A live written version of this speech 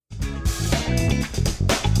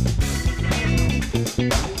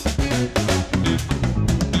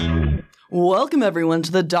Welcome, everyone,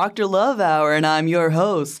 to the Dr. Love Hour, and I'm your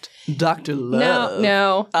host, Dr. Love.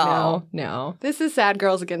 No. This is Sad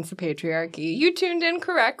Girls Against the Patriarchy. You tuned in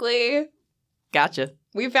correctly. Gotcha.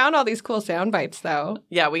 We found all these cool sound bites, though.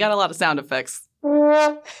 Yeah, we got a lot of sound effects, which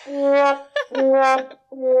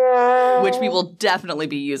we will definitely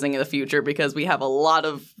be using in the future because we have a lot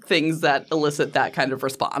of things that elicit that kind of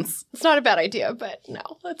response. It's not a bad idea, but no,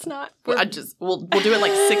 let's not. We'll do it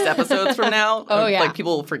like 6 episodes from now. Oh, yeah. Like,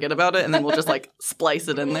 people will forget about it, and then we'll just, like, splice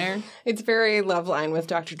it in there. It's very Loveline with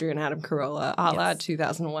Dr. Drew and Adam Carolla, a la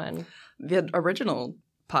 2001. The original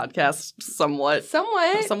podcast,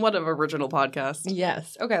 somewhat of original podcast.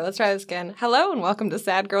 Yes. Okay, let's try this again. Hello and welcome to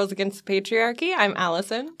Sad Girls Against the Patriarchy. I'm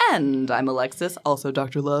Alison. And I'm Alexis, also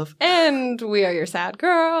Dr. Love. And we are your sad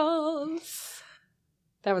girls.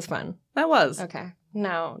 That was fun. That was. Okay.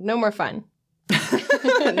 No more fun.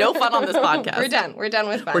 No fun on this podcast. We're done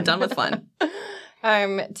with fun. We're done with fun.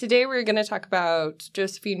 Today we're going to talk about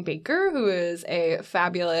Josephine Baker, who is a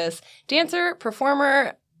fabulous dancer,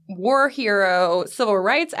 performer, war hero, civil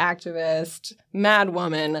rights activist, mad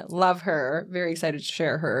woman. Love her. Very excited to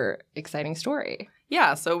share her exciting story.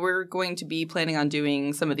 Yeah, so we're going to be planning on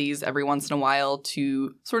doing some of these every once in a while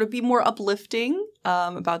to sort of be more uplifting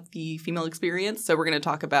about the female experience. So we're going to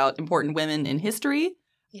talk about important women in history.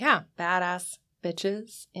 Yeah, badass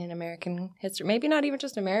bitches in American history. Maybe not even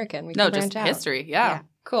just American. We can no, branch just out. History, yeah.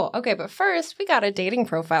 Cool. Okay, but first, we got a dating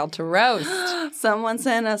profile to roast. Someone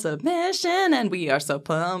sent a submission, and we are so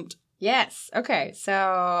pumped. Yes. Okay,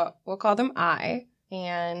 so we'll call them I.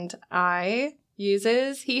 And I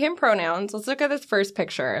uses he, him pronouns. Let's look at this first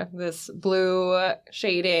picture. This blue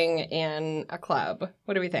shading in a club.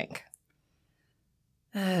 What do we think?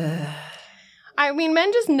 I mean,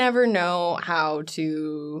 men just never know how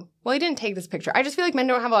to... Well, he didn't take this picture. I just feel like men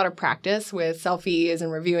don't have a lot of practice with selfies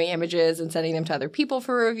and reviewing images and sending them to other people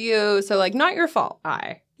for review. So, like, not your fault,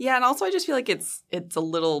 Yeah, and also I just feel like it's a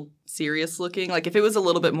little serious looking. Like, if it was a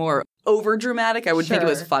little bit more over dramatic, I would think it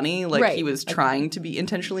was funny. Like, he was trying to be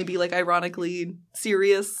intentionally be, like, ironically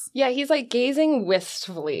serious. Yeah, he's, like, gazing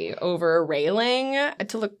wistfully over a railing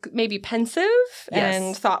to look maybe pensive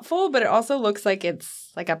and thoughtful, but it also looks like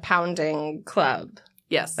it's like a pounding club.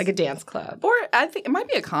 Yes. Like a dance club. Or I think it might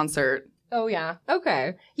be a concert. Oh, yeah.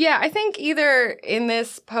 Okay. Yeah, I think either in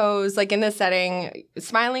this pose, like in this setting,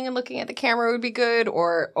 smiling and looking at the camera would be good,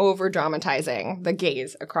 or over-dramatizing the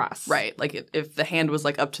gaze across. Right. Like if the hand was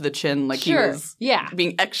like up to the chin, like he was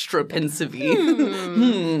being extra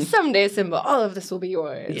pensive-y. Someday, Simba, all of this will be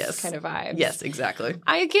yours. Yes. Kind of vibes. Yes, exactly.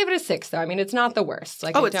 I give it a 6, though. I mean, it's not the worst.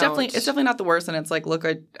 Like, it's definitely not the worst, and it's like, look,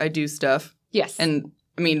 I do stuff. Yes. And,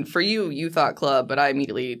 I mean, for you thought club, but I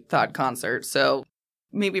immediately thought concert, so...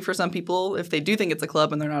 Maybe for some people, if they do think it's a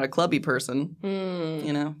club and they're not a clubby person,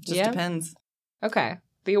 just depends. Okay.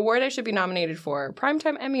 The award I should be nominated for,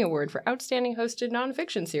 Primetime Emmy Award for Outstanding Hosted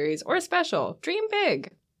Nonfiction Series or Special. Dream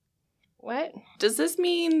big. What? Does this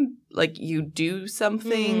mean, like, you do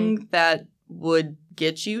something that would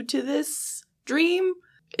get you to this dream?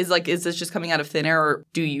 Is this just coming out of thin air, or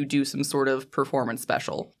do you do some sort of performance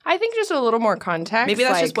special? I think just a little more context. Maybe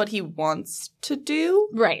that's just what he wants to do?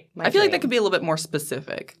 Right. I feel like that could be a little bit more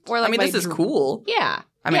specific. Or like this is cool. Yeah.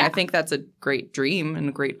 I mean, I think that's a great dream and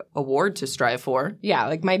a great award to strive for. Yeah,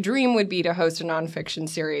 like my dream would be to host a nonfiction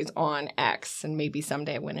series on X and maybe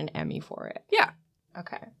someday win an Emmy for it. Yeah.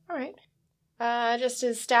 Okay. All right. Just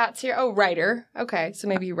his stats here. Oh, writer. Okay, so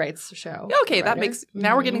maybe he writes the show. Okay, that makes...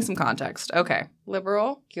 Now we're getting some context. Okay.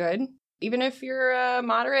 Liberal. Good. Even if you're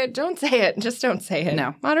moderate, don't say it. Just don't say it.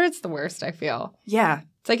 No. Moderate's the worst, I feel. Yeah.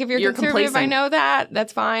 It's like if you're conservative, complacent. I know that.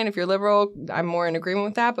 That's fine. If you're liberal, I'm more in agreement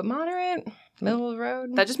with that. But moderate, middle of the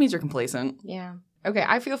road. That just means you're complacent. Yeah. Okay,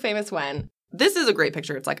 I feel famous when... This is a great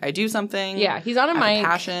picture. It's like, I do something. Yeah, he's on a mic. I have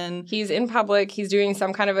passion. He's in public. He's doing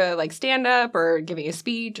some kind of a, like, stand-up or giving a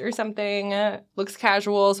speech or something. Looks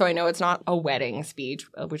casual, so I know it's not a wedding speech,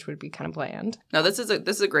 which would be kind of bland. No, this is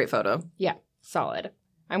a great photo. Yeah, solid.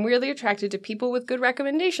 I'm weirdly attracted to people with good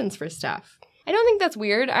recommendations for stuff. I don't think that's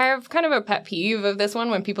weird. I have kind of a pet peeve of this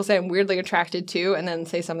one when people say I'm weirdly attracted to and then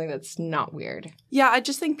say something that's not weird. Yeah, I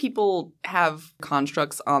just think people have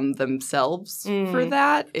constructs on themselves for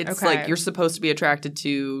that. It's like you're supposed to be attracted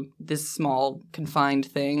to this small, confined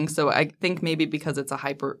thing. So I think maybe because it's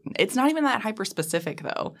it's not even that hyper-specific,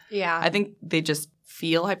 though. Yeah. I think they just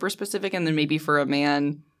feel hyper-specific, and then maybe for a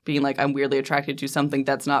man... being like, I'm weirdly attracted to something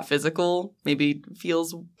that's not physical, maybe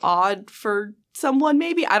feels odd for someone,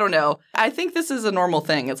 maybe. I don't know. I think this is a normal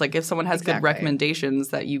thing. It's like if someone has good recommendations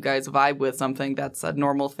that you guys vibe with something, that's a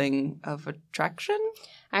normal thing of attraction.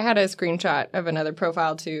 I had a screenshot of another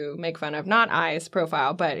profile to make fun of, not I's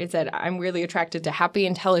profile, but it said, I'm really attracted to happy,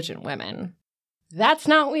 intelligent women. That's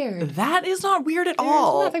not weird. That is not weird at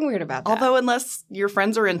all. There's nothing weird about that. Although unless your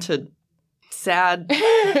friends are into sad,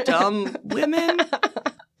 dumb women.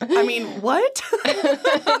 I mean, what?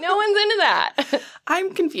 No one's into that.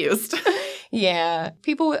 I'm confused. Yeah.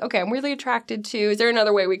 I'm really attracted to, is there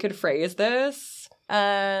another way we could phrase this?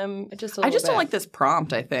 I just don't like this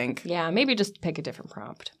prompt, I think. Yeah, maybe just pick a different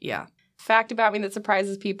prompt. Yeah. Fact about me that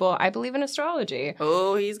surprises people, I believe in astrology.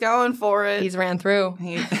 Oh, he's going for it. He's ran through.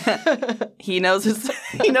 He knows his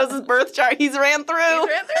birth chart. He's ran through.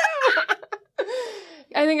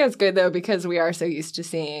 I think that's good, though, because we are so used to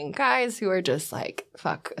seeing guys who are just like,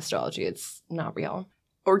 fuck astrology, it's not real.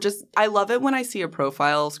 Or just, I love it when I see a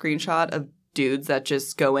profile screenshot of dudes that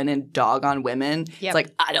just go in and dog on women. Yep. It's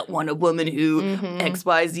like, I don't want a woman who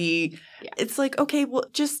XYZ. Yeah. It's like, okay, well,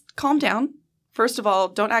 just calm down. First of all,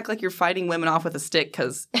 don't act like you're fighting women off with a stick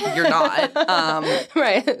because you're not.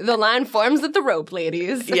 Right. The line forms at the rope,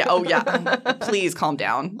 ladies. Yeah. Oh, yeah. Please calm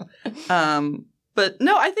down. But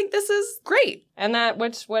no, I think this is great. And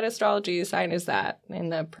what astrology sign is that in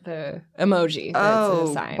the emoji?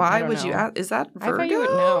 Oh, sign. Why would you ask? Is that Virgo? I thought you would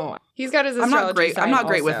know. He's got his astrology sign. I'm not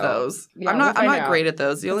great also. with those. Yeah, I'm not great at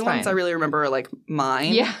those. The only ones I really remember are like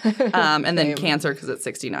mine. Yeah. And then Cancer because it's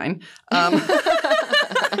 69.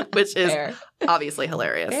 Which is obviously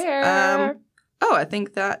hilarious. I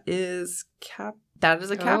think that is That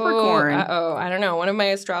is a Capricorn. I don't know. One of my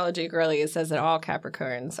astrology girlies says that all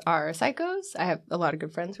Capricorns are psychos. I have a lot of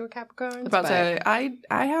good friends who are Capricorns.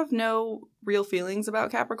 I have no real feelings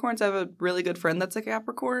about Capricorns. I have a really good friend that's a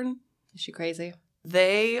Capricorn. Is she crazy?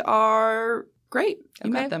 They are great.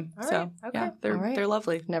 You met them. All so, right. yeah, they're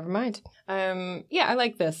lovely. Never mind. Yeah, I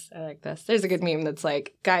like this. There's a good meme that's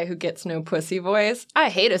like, guy who gets no pussy voice. I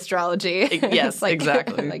hate astrology. Yes, like,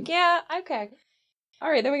 exactly. Like, yeah, okay. All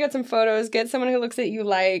right, then we got some photos. Get someone who looks at you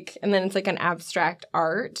like, and then it's like an abstract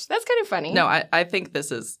art. That's kind of funny. No, I think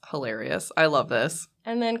this is hilarious. I love this.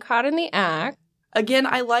 And then caught in the act. Again,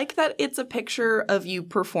 I like that it's a picture of you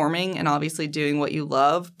performing and obviously doing what you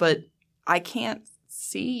love, but I can't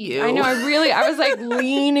see you. I know, I was like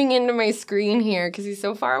leaning into my screen here because he's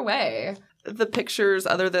so far away. The pictures,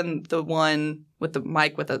 other than the one with the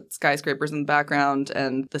mic with the skyscrapers in the background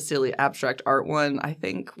and the silly abstract art one, I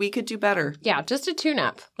think we could do better. Yeah, just a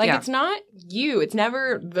tune-up. It's not you. It's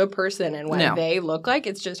never the person and what they look like.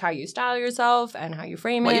 It's just how you style yourself and how you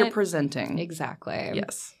frame what you're presenting. Exactly.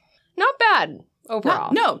 Yes. Not bad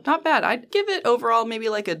overall. Not bad. I'd give it overall maybe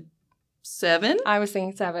like a 7. I was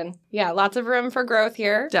thinking 7. Yeah, lots of room for growth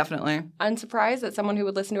here. Definitely. Unsurprised that someone who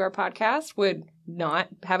would listen to our podcast would not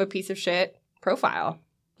have a piece of shit profile.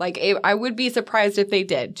 Like, I would be surprised if they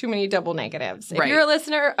did. Too many double negatives. If you're a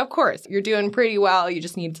listener, of course, you're doing pretty well. You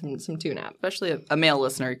just need some tune-up. Especially a male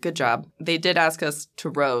listener. Good job. They did ask us to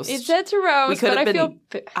roast. It said to roast, but I feel...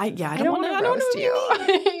 I don't want to roast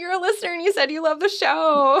you. You're a listener and you said you love the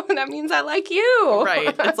show. That means I like you.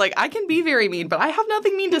 Right. It's like, I can be very mean, but I have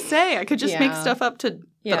nothing mean to say. I could just make stuff up to...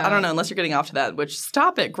 Yeah. But I don't know, unless you're getting off to that, which,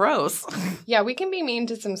 stop it, gross. Yeah, we can be mean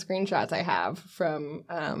to some screenshots I have from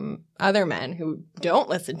other men who don't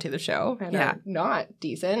listen to the show and are not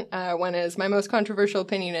decent. One is, my most controversial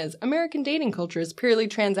opinion is, American dating culture is purely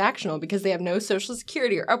transactional because they have no social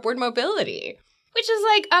security or upward mobility. Which is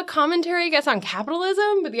like a commentary, I guess, on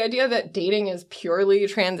capitalism, but the idea that dating is purely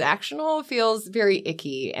transactional feels very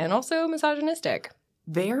icky and also misogynistic.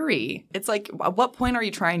 Very. It's like, at what point are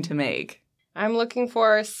you trying to make? I'm looking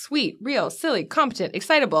for sweet, real, silly, competent,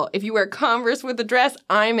 excitable. If you wear Converse with a dress,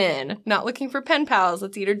 I'm in. Not looking for pen pals.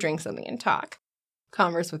 Let's eat or drink something and talk.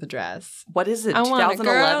 Converse with a dress. What is it, I 2011? want a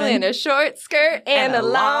girl in a short skirt and a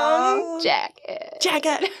long jacket.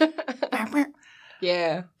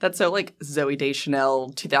 Yeah. That's so like Zooey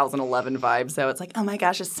Deschanel 2011 vibes, though. It's like, oh my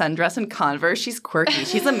gosh, a sundress and Converse. She's quirky.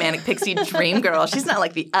 She's a manic pixie dream girl. She's not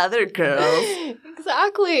like the other girls.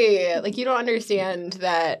 Exactly. Like, you don't understand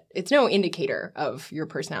that it's no indicator of your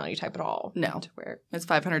personality type at all. No. It's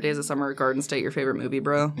 500 Days of Summer, Garden State, your favorite movie,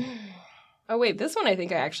 bro. Oh, wait, this one I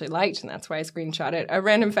think I actually liked, and that's why I screenshot it. A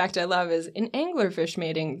random fact I love is, in anglerfish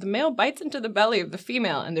mating, the male bites into the belly of the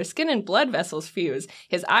female, and their skin and blood vessels fuse.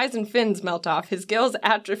 His eyes and fins melt off, his gills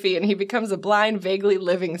atrophy, and he becomes a blind, vaguely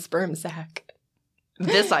living sperm sac.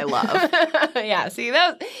 This I love. Yeah, see,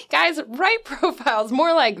 those guys, write profiles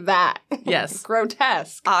more like that. Yes.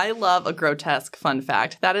 Grotesque. I love a grotesque fun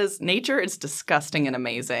fact. That is, nature is disgusting and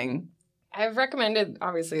amazing. I've recommended,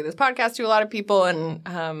 obviously, this podcast to a lot of people and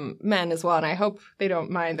men as well, and I hope they don't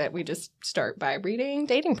mind that we just start by reading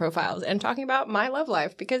dating profiles and talking about my love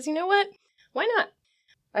life, because you know what? Why not?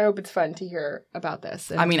 I hope it's fun to hear about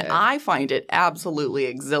this. I mean, I find it absolutely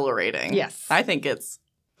exhilarating. Yes. I think it's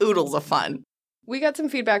oodles of fun. We got some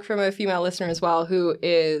feedback from a female listener as well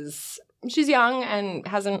she's young and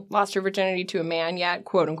hasn't lost her virginity to a man yet,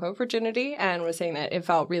 quote unquote virginity, and was saying that it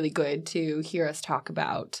felt really good to hear us talk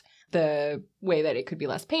about the way that it could be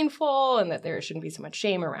less painful and that there shouldn't be so much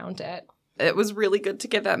shame around it. It was really good to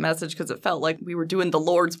get that message because it felt like we were doing the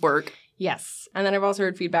Lord's work. Yes. And then I've also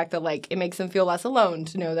heard feedback that, like, it makes them feel less alone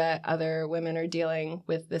to know that other women are dealing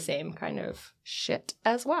with the same kind of shit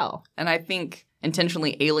as well. And I think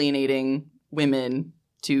intentionally alienating women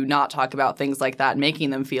to not talk about things like that,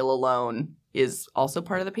 making them feel alone, is also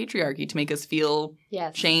part of the patriarchy to make us feel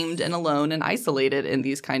shamed and alone and isolated in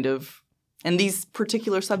these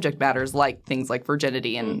particular subject matters, like things like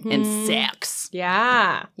virginity and sex.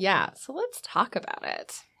 Yeah. So let's talk about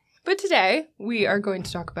it. But today we are going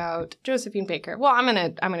to talk about Josephine Baker. Well, I'm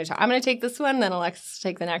gonna take this one, then Alexis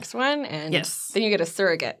take the next one, and then you get a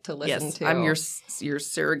surrogate to listen to. I'm your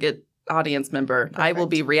surrogate audience member. Perfect. I will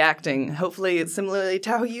be reacting, hopefully similarly to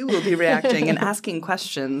how you will be reacting and asking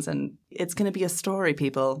questions, and it's going to be a story,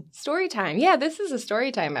 people. Story time. Yeah, this is a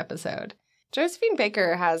story time episode. Josephine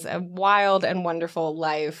Baker has a wild and wonderful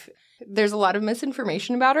life. There's a lot of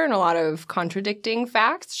misinformation about her and a lot of contradicting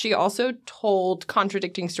facts. She also told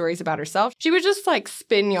contradicting stories about herself. She would just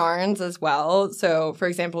spin yarns as well. So, for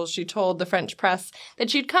example, she told the French press that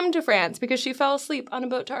she'd come to France because she fell asleep on a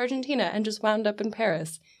boat to Argentina and just wound up in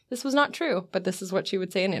Paris. This was not true, but this is what she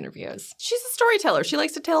would say in interviews. She's a storyteller. She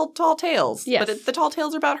likes to tell tall tales. Yes. But the tall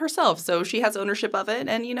tales are about herself, so she has ownership of it.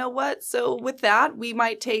 And you know what? So with that, we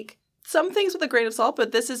might take some things with a grain of salt,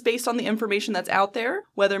 but this is based on the information that's out there.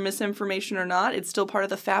 Whether misinformation or not, it's still part of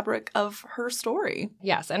the fabric of her story.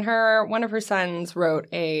 Yes, and one of her sons wrote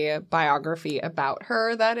a biography about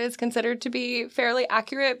her that is considered to be fairly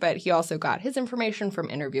accurate, but he also got his information from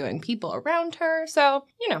interviewing people around her. So,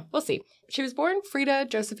 we'll see. She was born Frida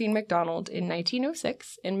Josephine McDonald in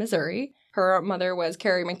 1906 in Missouri. Her mother was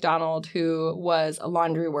Carrie McDonald, who was a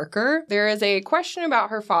laundry worker. There is a question about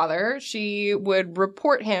her father. She would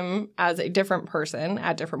report him as a different person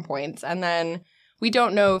at different points. And then we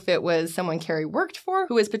don't know if it was someone Carrie worked for,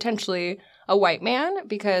 who is potentially a white man,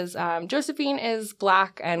 because Josephine is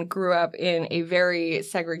Black and grew up in a very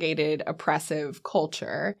segregated, oppressive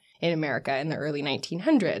culture in America in the early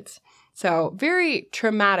 1900s. So very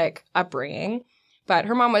traumatic upbringing. But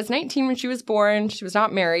her mom was 19 when she was born. She was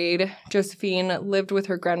not married. Josephine lived with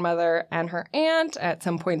her grandmother and her aunt, at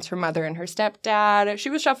some points her mother and her stepdad. She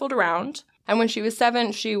was shuffled around. And when she was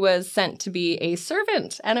 7, she was sent to be a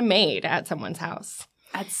servant and a maid at someone's house.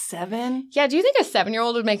 At 7? Yeah, do you think a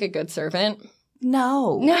 7-year-old would make a good servant?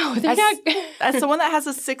 No. No, they're not. As someone that has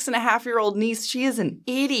a 6.5-year-old niece, she is an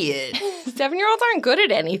idiot. 7-year-olds aren't good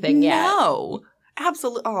at anything yet. No.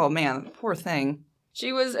 Absolutely. Oh, man. Poor thing.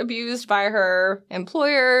 She was abused by her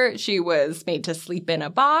employer. She was made to sleep in a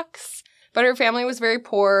box. But her family was very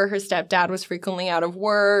poor. Her stepdad was frequently out of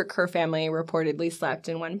work. Her family reportedly slept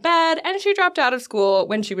in one bed. And she dropped out of school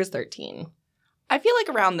when she was 13. I feel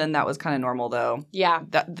like around then that was kind of normal, though. Yeah.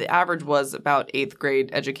 The average was about 8th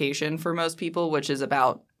grade education for most people, which is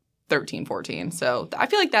about 13, 14. So I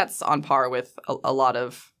feel like that's on par with a lot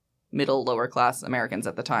of middle, lower class Americans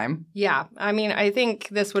at the time. Yeah. I mean, I think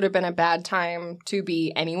this would have been a bad time to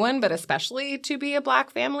be anyone, but especially to be a Black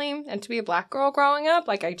family and to be a Black girl growing up.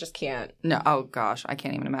 I just can't. No. Oh, gosh. I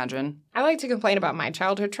can't even imagine. I like to complain about my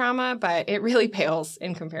childhood trauma, but it really pales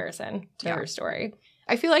in comparison to her story.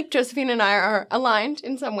 I feel like Josephine and I are aligned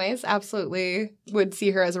in some ways. Absolutely would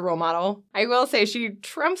see her as a role model. I will say she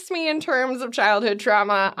trumps me in terms of childhood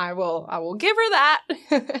trauma. I will give her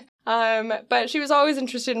that. But she was always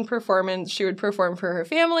interested in performance. She would perform for her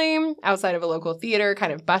family outside of a local theater,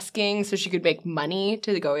 kind of busking so she could make money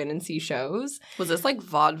to go in and see shows. Was this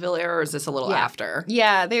vaudeville era or is this a little after?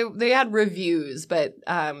 Yeah, they had reviews, but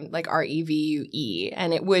REVUE,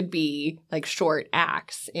 and it would be short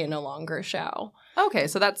acts in a longer show. Okay,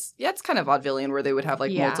 so that's kind of vaudevillian where they would have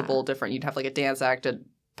multiple different, you'd have a dance act, a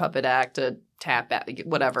puppet act, a tap act,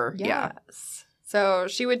 whatever. Yes. Yeah. So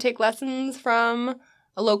she would take lessons from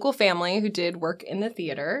a local family who did work in the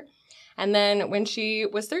theater. And then when she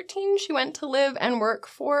was 13, she went to live and work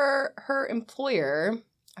for her employer.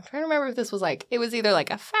 I'm trying to remember if this was it was either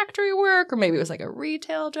a factory work or maybe it was a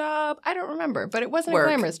retail job. I don't remember, but it wasn't a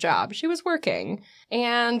glamorous job. She was working.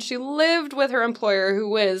 And she lived with her employer who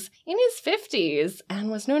was in his 50s and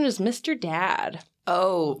was known as Mr. Dad.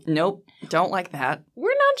 Oh, nope. Don't like that.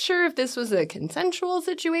 We're not sure if this was a consensual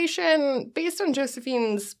situation. Based on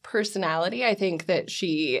Josephine's personality, I think that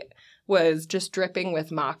she was just dripping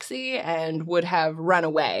with moxie and would have run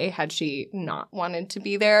away had she not wanted to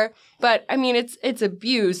be there. But, I mean, it's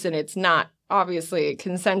abuse, and it's not obviously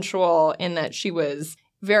consensual in that she was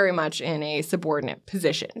very much in a subordinate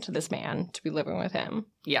position to this man to be living with him.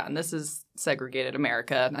 Yeah, and this is segregated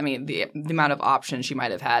America. I mean, the amount of options she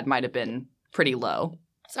might have had might have been pretty low.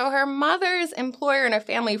 So her mother's employer and a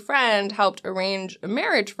family friend helped arrange a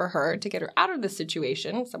marriage for her to get her out of the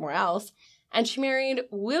situation somewhere else. And she married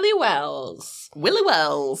Willie Wells. Willie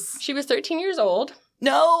Wells. She was 13 years old.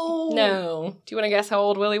 No. Do you want to guess how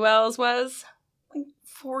old Willie Wells was? Like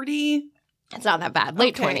 40? It's not that bad.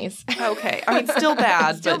 Late 20s. Okay. I mean, still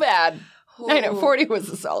bad. Still bad. I know, 40 was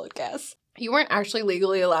a solid guess. You weren't actually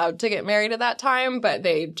legally allowed to get married at that time, but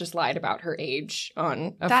they just lied about her age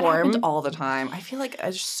on a that form. Happened all the time. I feel like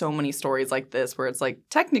there's so many stories like this where it's like,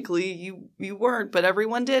 technically you weren't, but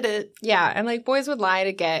everyone did it. Yeah, and like boys would lie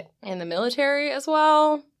to get in the military as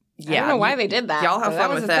well. Yeah, I don't know why they did that. Y'all have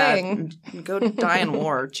fun with that. Thing. Go die in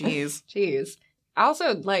war. Jeez. Jeez.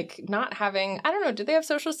 Also, like, not having, I don't know, did they have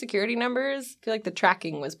social security numbers? I feel like the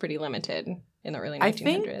tracking was pretty limited in the early 1900s. I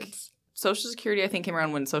think Social Security, I think, came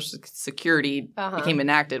around when Social Security became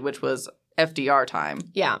enacted, which was FDR time.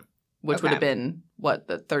 Yeah. Which would have been, what,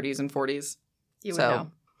 the 30s and 40s? You would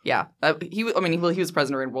know. Yeah. He was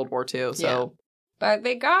president during World War II, so... Yeah. But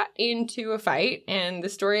they got into a fight, and the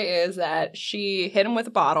story is that she hit him with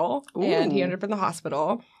a bottle, and he ended up in the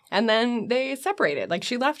hospital. And then they separated. Like,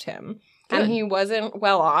 she left him. Good. And he wasn't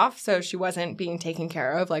well off, so she wasn't being taken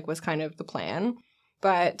care of, like, was kind of the plan.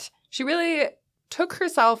 But she really took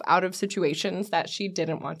herself out of situations that she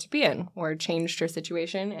didn't want to be in, or changed her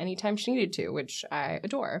situation anytime she needed to, which I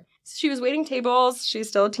adore. So she was waiting tables. She's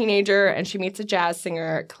still a teenager, and she meets a jazz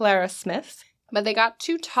singer, Clara Smith. But they got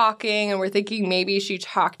to talking and were thinking maybe she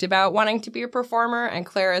talked about wanting to be a performer, and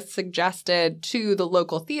Clara suggested to the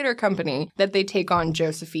local theater company that they take on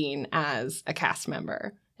Josephine as a cast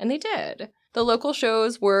member. And they did. The local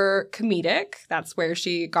shows were comedic. That's where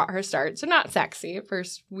she got her start. So not sexy. At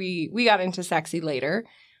first, we got into sexy later.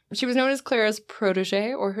 She was known as Clara's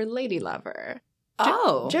protege or her lady lover.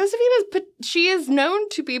 Josephine she is known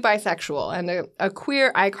to be bisexual and a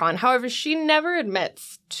queer icon. However, she never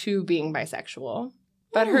admits to being bisexual.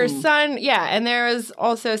 But her son, and there is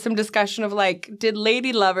also some discussion of, like, did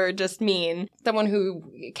lady lover just mean someone who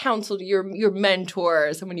counseled your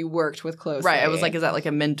mentor, someone you worked with closely? Right. I was like, is that like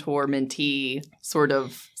a mentor-mentee sort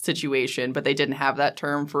of situation? But they didn't have that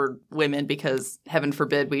term for women because, heaven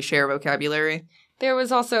forbid, we share vocabulary. There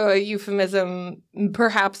was also a euphemism,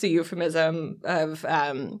 perhaps a euphemism of,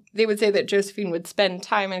 they would say that Josephine would spend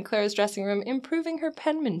time in Clara's dressing room improving her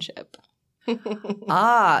penmanship.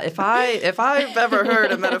 If I've ever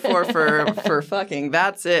heard a metaphor for fucking,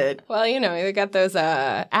 that's it. Well, you know, they got those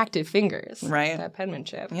active fingers. Right. That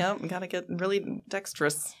penmanship. Yep, gotta get really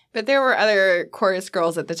dexterous. But there were other chorus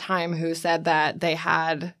girls at the time who said that they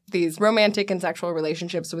had these romantic and sexual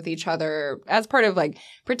relationships with each other as part of, like,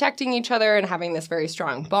 protecting each other and having this very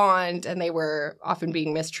strong bond. And they were often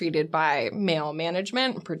being mistreated by male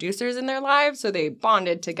management and producers in their lives. So they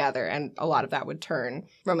bonded together, and a lot of that would turn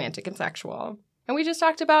romantic and sexual. And we just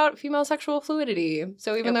talked about female sexual fluidity.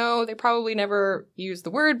 So even though they probably never used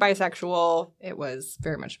the word bisexual, it was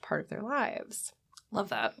very much part of their lives. Love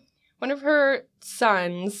that. One of her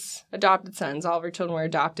sons, adopted sons, all of her children were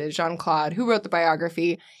adopted, Jean-Claude, who wrote the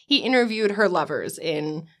biography, he interviewed her lovers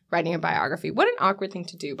in writing a biography. What an awkward thing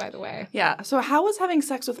to do, by the way. Yeah. So how was having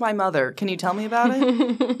sex with my mother? Can you tell me about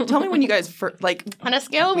it? Tell me when you guys, on a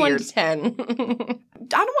scale of 1 to 10. I don't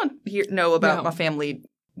want to know about my family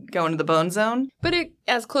going to the bone zone. But it,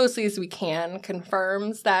 as closely as we can,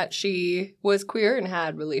 confirms that she was queer and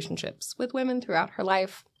had relationships with women throughout her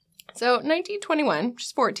life. So 1921,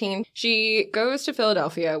 she's 14, she goes to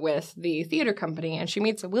Philadelphia with the theater company, and she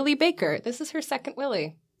meets a Willie Baker. This is her second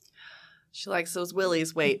Willie. She likes those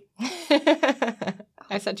Willies. Wait.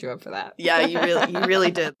 I set you up for that. Yeah, you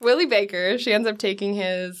really did. Willie Baker, she ends up taking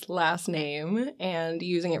his last name and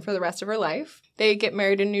using it for the rest of her life. They get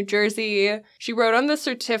married in New Jersey. She wrote on the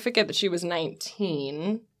certificate that she was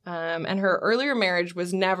 19, and her earlier marriage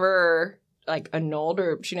was never annulled,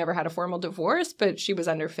 or she never had a formal divorce, but she was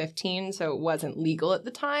under 15, so it wasn't legal at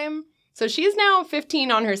the time. So she's now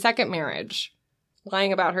 15 on her second marriage,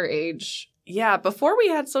 lying about her age. Yeah, before we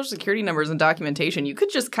had social security numbers and documentation, you could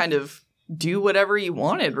just kind of do whatever you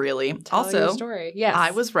wanted, really. Tell your story. Yes.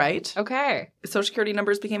 I was right. Okay. Social security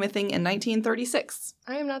numbers became a thing in 1936.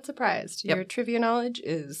 I am not surprised. Yep. Your trivia knowledge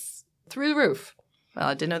is through the roof. Well,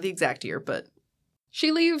 I didn't know the exact year, but...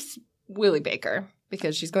 She leaves Willie Baker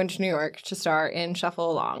because she's going to New York to star in Shuffle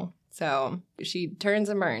Along. So she turns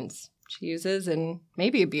and burns. she uses and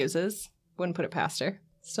maybe abuses. Wouldn't put it past her.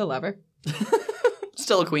 Still love her.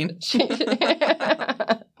 Still a queen.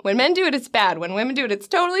 When men do it, it's bad. When women do it, it's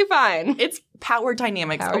totally fine. It's power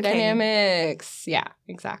dynamics. Power dynamics. Yeah,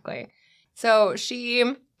 exactly. So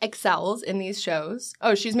she excels in these shows.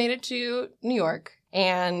 Oh, she's made it to New York,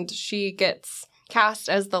 and she gets cast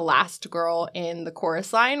as the last girl in the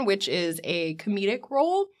chorus line, which is a comedic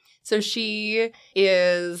role. So she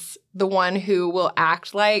is the one who will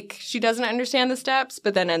act like she doesn't understand the steps,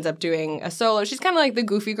 but then ends up doing a solo. She's kind of like the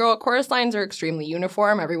goofy girl. Chorus lines are extremely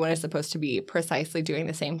uniform. Everyone is supposed to be precisely doing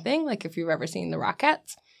the same thing, like if you've ever seen the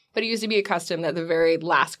Rockettes. But it used to be a custom that the very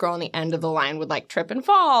last girl on the end of the line would like trip and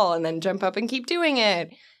fall and then jump up and keep doing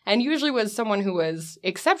it. And usually was someone who was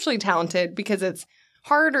exceptionally talented, because it's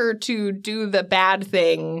harder to do the bad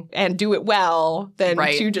thing and do it well than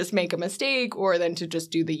to just make a mistake or than to just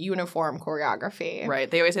do the uniform choreography. Right.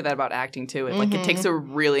 They always say that about acting, too. It takes a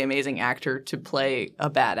really amazing actor to play a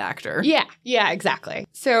bad actor. Yeah. Yeah, exactly.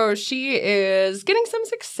 So she is getting some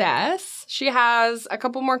success. She has a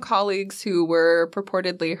couple more colleagues who were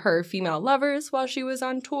purportedly her female lovers while she was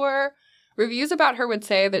on tour. Reviews about her would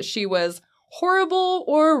say that she was horrible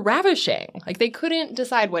or ravishing. Like, they couldn't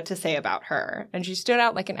decide what to say about her. And she stood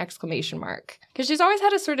out like an exclamation mark. Because she's always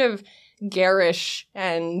had a sort of garish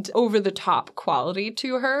and over-the-top quality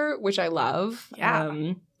to her, which I love. Yeah.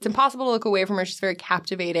 It's impossible to look away from her. She's very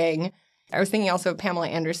captivating. I was thinking also of Pamela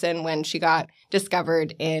Anderson when she got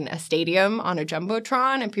discovered in a stadium on a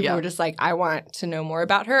Jumbotron, and people were just like, I want to know more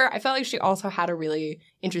about her. I felt like she also had a really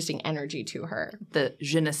interesting energy to her. The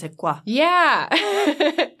je ne sais quoi. Yeah.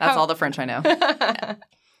 That's all the French I know.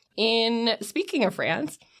 Speaking of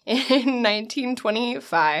France, in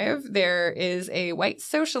 1925, there is a white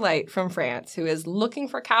socialite from France who is looking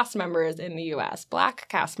for cast members in the U.S., Black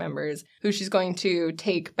cast members, who she's going to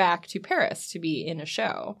take back to Paris to be in a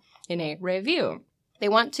show, in a revue. They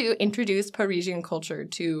want to introduce Parisian culture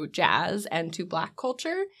to jazz and to Black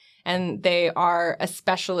culture, and they are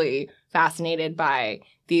especially fascinated by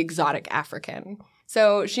the exotic African.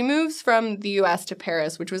 So she moves from the U.S. to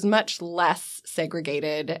Paris, which was much less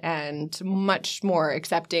segregated and much more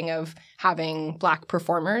accepting of having Black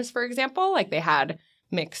performers, for example. Like, they had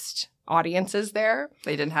mixed audiences there.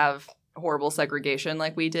 They didn't have horrible segregation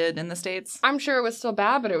like we did in the States. I'm sure it was still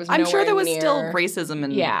bad, but it was I'm sure there was near... still racism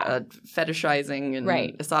and fetishizing and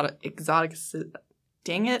exotic.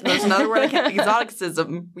 Dang it. There's another word I can't.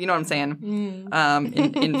 Exoticism. You know what I'm saying?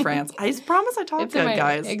 In France. I promise I talk good,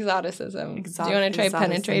 guys. Exoticism. Do you want to try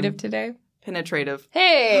penetrative today? Penetrative.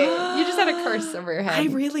 Hey, you just had a curse over your head.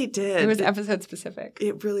 I really did. It was episode specific.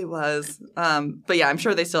 It really was. But yeah, I'm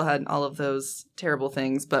sure they still had all of those terrible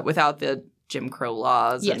things, but without the Jim Crow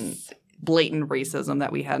laws and blatant racism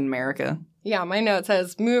that we had in America. Yeah, my note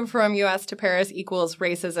says move from U.S. to Paris equals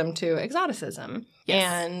racism to exoticism. Yes.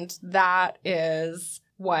 And that is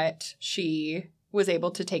what she was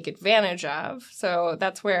able to take advantage of. So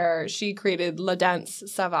that's where she created La Danse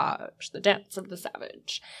Sauvage, the dance of the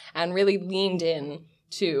savage, and really leaned in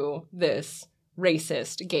to this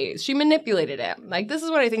racist gaze. She manipulated it. Like, this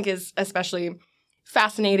is what I think is especially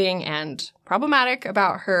fascinating and problematic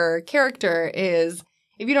about her character is,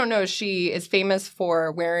 if you don't know, she is famous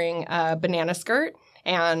for wearing a banana skirt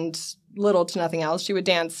and little to nothing else. She would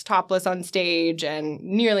dance topless on stage and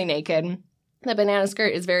nearly naked. The banana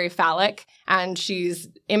skirt is very phallic, and she's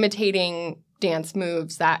imitating dance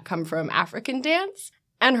moves that come from African dance.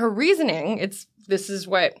 And her reasoning, this is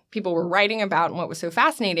what people were writing about and what was so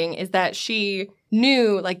fascinating, is that she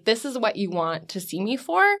knew, like, this is what you want to see me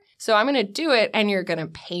for, so I'm going to do it, and you're going to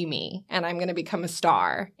pay me, and I'm going to become a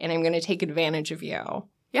star, and I'm going to take advantage of you.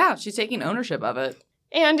 Yeah, she's taking ownership of it.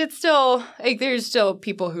 And it's still, like, there's still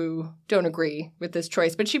people who don't agree with this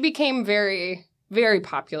choice, but she became very, very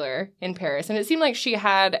popular in Paris, and it seemed like she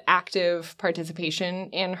had active participation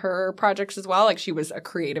in her projects as well. Like, she was a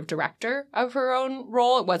creative director of her own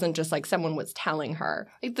role. It wasn't just like someone was telling her.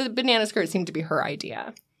 Like, the banana skirt seemed to be her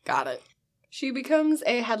idea. Got it. She becomes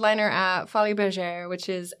a headliner at Folies Bergère, which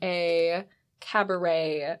is a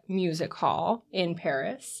cabaret music hall in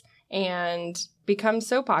Paris, and becomes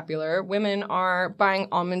so popular, women are buying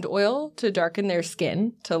almond oil to darken their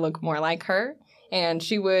skin to look more like her. And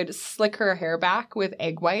she would slick her hair back with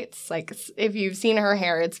egg whites. Like, if you've seen her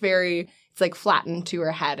hair, it's like flattened to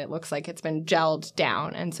her head. It looks like it's been gelled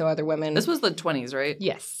down. And so other women... This was the 20s, right?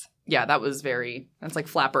 Yes. Yeah, that's like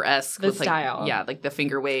flapper-esque. The style. Like, like the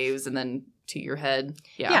finger waves and then to your head.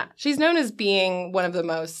 Yeah. She's known as being one of the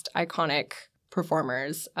most iconic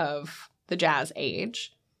performers of the jazz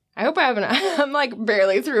age. I hope I haven't... I'm like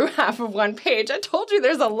barely through half of one page. I told you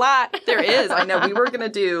there's a lot. There is. I know. We were going to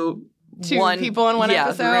do two people in one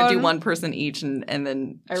episode. Yeah, we're going to do one person each, and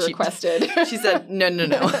then I requested. She said, no.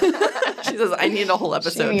 She says, I need a whole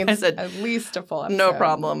episode. She needs I said, at least a full episode. No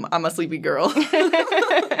problem. I'm a sleepy girl.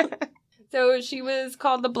 So she was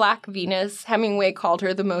called the Black Venus. Hemingway called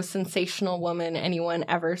her the most sensational woman anyone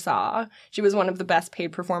ever saw. She was one of the best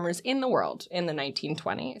paid performers in the world in the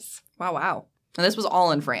 1920s. Wow. And this was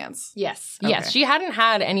all in France? Yes. Okay. Yes. She hadn't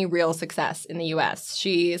had any real success in the U.S.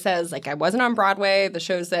 She says, I wasn't on Broadway. The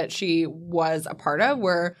shows that she was a part of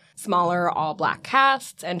were smaller, all-black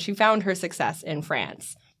casts, and she found her success in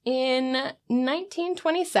France. In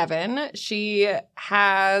 1927, she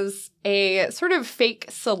has a sort of fake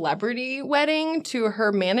celebrity wedding to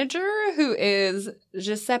her manager, who is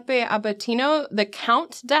Giuseppe Abatino, the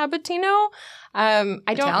Count d'Abatino. I don't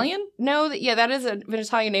Italian? know that. Yeah, that is an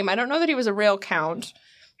Italian name. I don't know that he was a real count.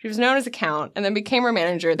 He was known as a count and then became her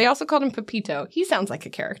manager. They also called him Pepito. He sounds like a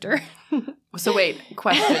character. So wait,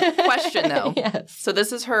 question though. Yes. So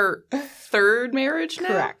this is her third marriage now?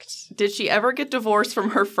 Correct. Did she ever get divorced from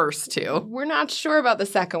her first two? We're not sure about the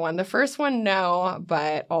second one. The first one, no,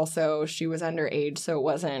 but also she was underage, so it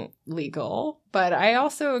wasn't legal. But I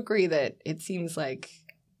also agree that it seems like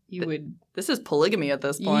you would... This is polygamy at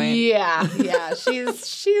this point. Yeah. She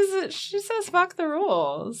says fuck the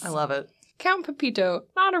rules. I love it. Count Pepito,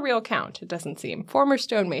 not a real count, it doesn't seem. Former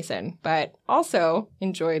stonemason, but also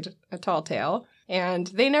enjoyed a tall tale. And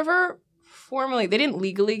they didn't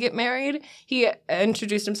legally get married. He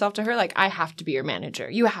introduced himself to her like, I have to be your manager.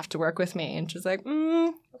 You have to work with me. And she's like,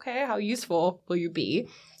 okay, how useful will you be?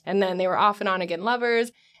 And then they were off and on again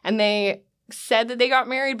lovers. And they said that they got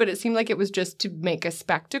married, but it seemed like it was just to make a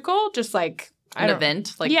spectacle, just like... An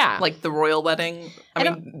event? Like the royal wedding? I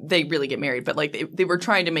mean, they really get married, but like they were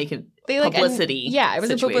trying to make it publicity. Yeah, it was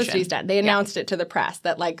situation. a publicity stunt. They announced it to the press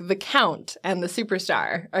that like the Count and the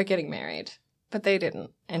superstar are getting married. But they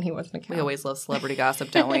didn't, and he wasn't a count. We always love celebrity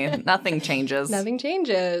gossip, don't we? Nothing changes. Nothing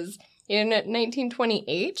changes. In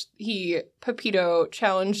 1928, Pepito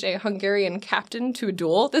challenged a Hungarian captain to a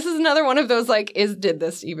duel. This is another one of those, like, did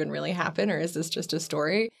this even really happen, or is this just a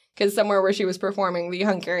story? Because somewhere where she was performing, the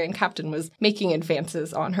Hungarian captain was making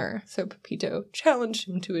advances on her. So Pepito challenged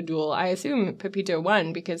him to a duel. I assume Pepito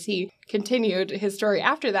won because he continued his story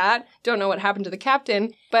after that. Don't know what happened to the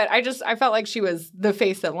captain, but I felt like she was the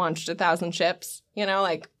face that launched 1,000 ships,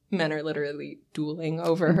 like... Men are literally dueling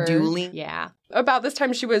over her. Dueling? Yeah. About this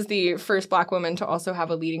time, she was the first Black woman to also have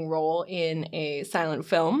a leading role in a silent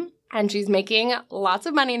film. And she's making lots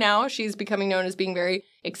of money now. She's becoming known as being very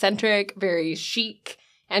eccentric, very chic.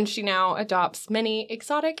 And she now adopts many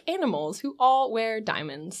exotic animals who all wear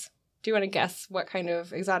diamonds. Do you want to guess what kind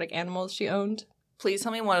of exotic animals she owned? Please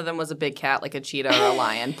tell me one of them was a big cat, like a cheetah or a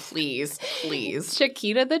lion. Please.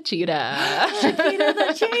 Chiquita the cheetah. Chiquita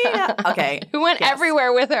the cheetah. Okay. Who went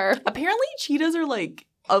everywhere with her. Apparently, cheetahs are like,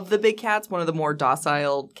 of the big cats, one of the more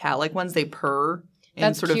docile cat-like ones. They purr and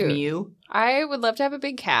That's sort cute. of mew. I would love to have a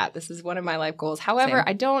big cat. This is one of my life goals. However, Same.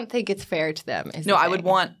 I don't think it's fair to them. No, I would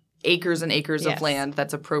want acres and acres of land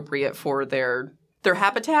that's appropriate for their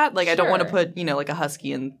habitat. Like, I don't want to put, like a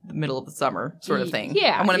husky in the middle of the summer sort of thing.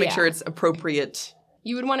 Yeah. I want to make sure it's appropriate.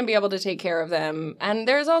 You would want to be able to take care of them. And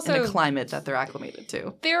there's also... in a climate that they're acclimated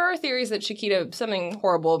to. There are theories that Chiquita, something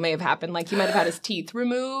horrible may have happened. Like, he might have had his teeth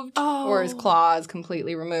removed or his claws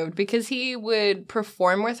completely removed because he would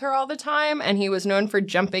perform with her all the time. And he was known for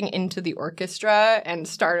jumping into the orchestra and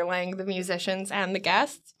startling the musicians and the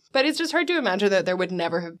guests. But it's just hard to imagine that there would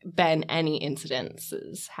never have been any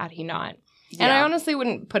incidences had he not. Yeah. And I honestly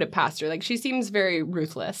wouldn't put it past her. Like, she seems very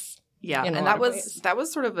ruthless. Yeah, and that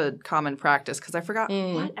was sort of a common practice because I forgot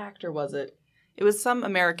what actor was it. It was some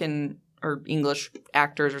American or English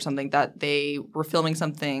actors or something that they were filming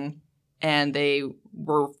something and they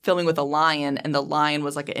were filming with a lion and the lion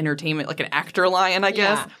was like an entertainment, like an actor lion, I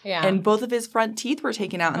guess. Yeah. And both of his front teeth were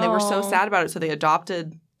taken out and they were so sad about it, so they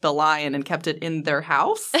adopted the lion and kept it in their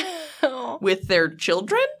house with their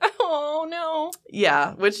children. Oh, no.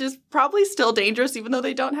 Yeah, which is probably still dangerous, even though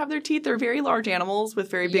they don't have their teeth. They're very large animals with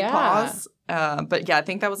very big paws. But yeah, I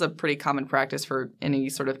think that was a pretty common practice for any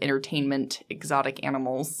sort of entertainment exotic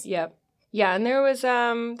animals. Yep. Yeah, and there was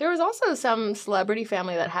also some celebrity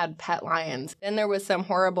family that had pet lions. Then there was some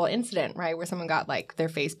horrible incident, right, where someone got, like, their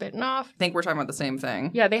face bitten off. I think we're talking about the same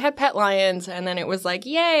thing. Yeah, they had pet lions, and then it was like,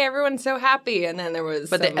 yay, everyone's so happy. And then there was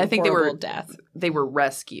horrible death. They were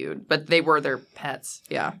rescued, but they were their pets.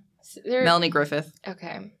 Yeah. Melanie Griffith.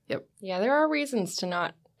 Okay. Yep. Yeah, there are reasons to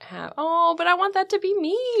not have... Oh, but I want that to be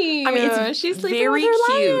me. I mean, she's very with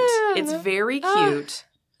her cute. lion. It's very cute.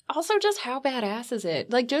 Also, just how badass is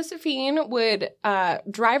it? Like, Josephine would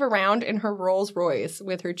drive around in her Rolls Royce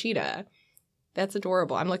with her cheetah. That's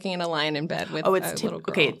adorable. I'm looking at a lion in bed with it's a little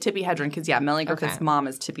girl. Okay, Tippi Hedren, because, Melanie Griffith's mom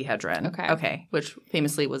is Tippi Hedren. Okay. Which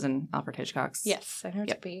famously was in Alfred Hitchcock's. Yes, I know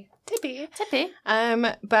Tippi.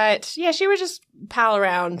 But, yeah, she would just pal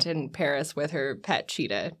around in Paris with her pet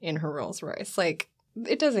cheetah in her Rolls Royce. Like,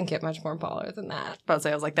 it doesn't get much more baller than that. I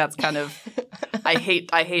was like, that's kind of, I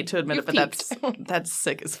hate to admit it, but that's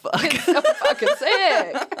sick as fuck. It's so fucking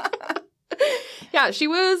sick. Yeah, she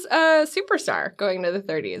was a superstar going into the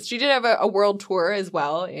 30s. She did have a world tour as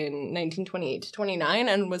well in 1928 to 29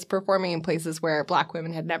 and was performing in places where Black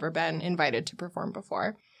women had never been invited to perform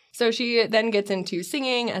before. So she then gets into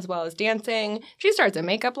singing as well as dancing. She starts a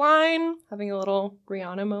makeup line, having a little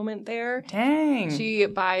Rihanna moment there. Dang. She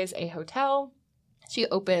buys a hotel. She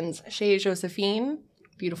opens Chez Josephine,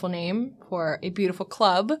 beautiful name for a beautiful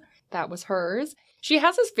club that was hers. She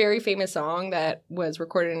has this very famous song that was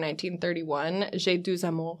recorded in 1931, J'ai deux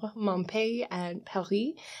amours, mon pays and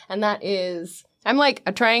Paris. And that is, I'm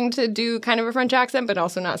trying to do kind of a French accent, but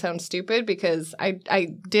also not sound stupid because I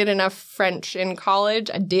did enough French in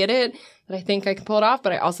college. I did it. But I think I can pull it off,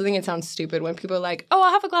 but I also think it sounds stupid when people are like, oh,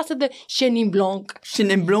 I'll have a glass of the Chenin Blanc.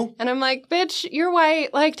 Chenin Blanc. And I'm like, bitch, you're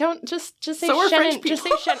white. Like, don't just say so Chenin. Just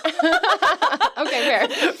say Chenin. Okay, fair.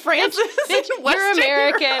 France bitch, you're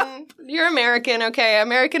American. You're American, okay?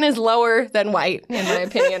 American is lower than white, in my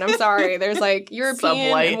opinion. I'm sorry. There's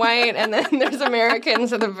European and white, and then there's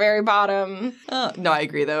Americans at the very bottom. No, I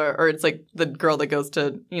agree, though. Or it's like the girl that goes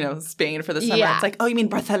to, Spain for the summer. Yeah. It's like, oh, you mean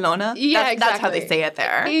Barcelona? Yeah, exactly. That's how they say it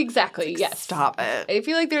there. Exactly. Yes. Stop it. I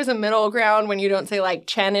feel like there's a middle ground when you don't say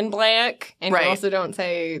Chenin Blanc and you also don't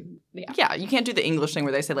say Yeah, you can't do the English thing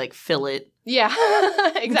where they say fillet. Yeah.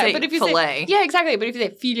 Exactly. But if you filet. Yeah, exactly. But if you say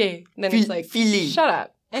filet, then it's like filet. Shut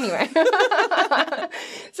up. Anyway.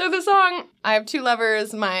 So the song, I have two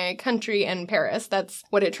lovers, my country and Paris. That's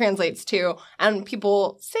what it translates to. And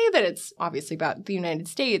people say that it's obviously about the United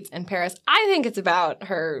States and Paris. I think it's about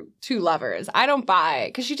her two lovers. I don't buy,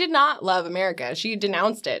 because she did not love America. She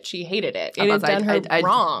denounced it. She hated it. It had done her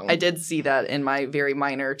wrong. I did see that in my very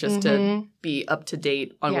minor, just to be up to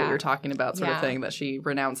date on what you're talking about sort of thing, that she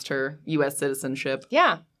renounced her U.S. citizenship.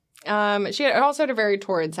 Yeah. She also had a very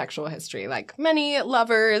torrid sexual history, many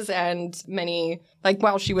lovers and many,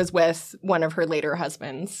 while she was with one of her later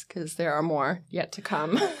husbands, because there are more yet to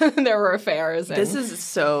come. There were affairs. This is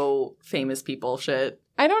so famous people shit.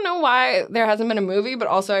 I don't know why there hasn't been a movie, but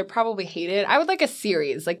also I probably hate it. I would like a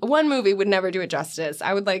series. One movie would never do it justice.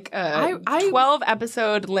 I would like a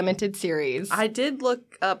 12-episode limited series. I did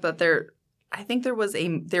look up that I think there was a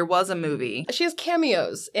movie. She has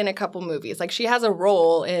cameos in a couple movies. She has a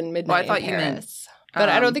role in Midnight in Paris. But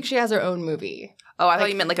I don't think she has her own movie. Oh, I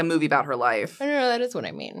thought you meant a movie about her life. No, that is what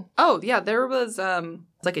I mean. Oh, yeah, there was a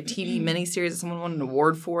TV miniseries that someone won an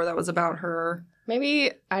award for that was about her.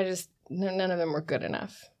 Maybe none of them were good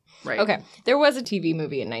enough. Right. Okay. There was a TV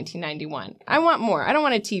movie in 1991. I want more. I don't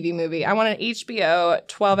want a TV movie. I want an HBO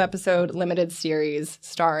 12-episode limited series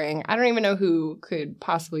starring, I don't even know who could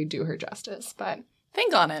possibly do her justice, but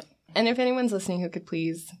think on it. And if anyone's listening who could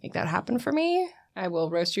please make that happen for me, I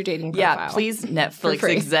will roast your dating profile. Yeah, please, Netflix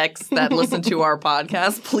execs that listen to our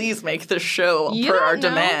podcast, please make the show per our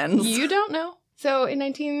demands. You don't know. So in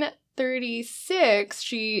 1936,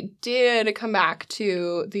 she did come back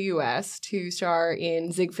to the U.S. to star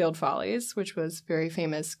in Ziegfeld Follies, which was a very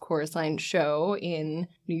famous chorus line show in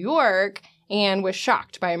New York, and was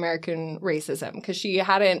shocked by American racism because she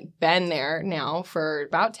hadn't been there now for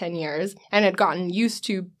about 10 years and had gotten used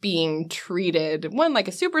to being treated, one, like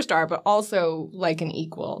a superstar, but also like an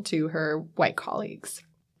equal to her white colleagues.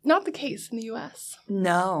 Not the case in the U.S.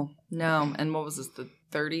 No. And what was this, the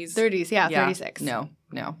 30s? 30s, yeah. 36. No.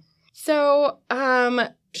 So,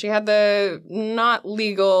 she had the not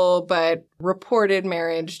legal but reported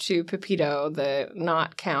marriage to Pepito, the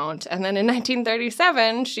not count. And then in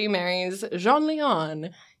 1937, she marries Jean Leon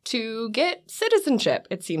to get citizenship,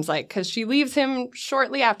 it seems like, because she leaves him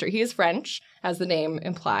shortly after. He is French, as the name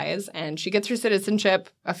implies, and she gets her citizenship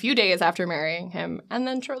a few days after marrying him, and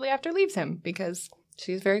then shortly after leaves him because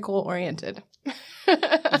she's very goal-oriented.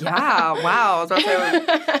 Yeah, wow. I was about to say,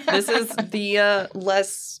 this is the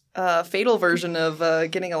less fatal version of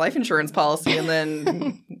getting a life insurance policy and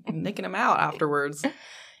then nicking him out afterwards.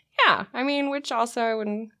 Yeah, I mean, which also I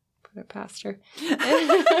wouldn't put it past her.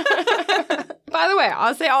 By the way,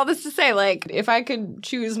 I'll say all this to say, like, if I could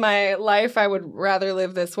choose my life, I would rather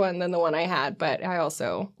live this one than the one I had. But I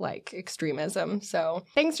also like extremism. So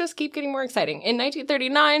things just keep getting more exciting. In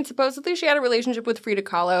 1939, supposedly she had a relationship with Frida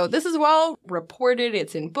Kahlo. This is well reported.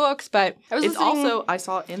 It's in books, but it's also, I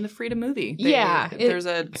saw in the Frida movie.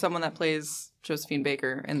 There's someone that plays Josephine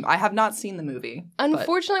Baker, and I have not seen the movie.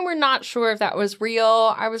 Unfortunately, we're not sure if that was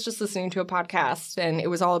real. I was just listening to a podcast, and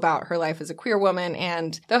it was all about her life as a queer woman,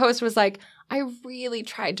 and the host was like, I really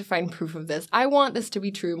tried to find proof of this. I want this to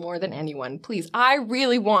be true more than anyone. Please, I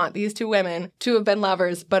really want these two women to have been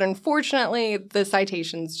lovers, but unfortunately, the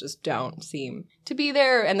citations just don't seem to be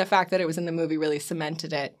there, and the fact that it was in the movie really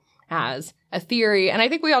cemented it as a theory, and I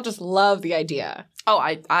think we all just love the idea. Oh,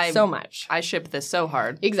 I so much. I ship this so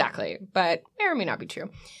hard. Exactly, but may or may not be true.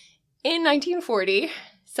 In 1940,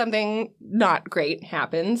 something not great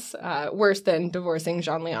happens, worse than divorcing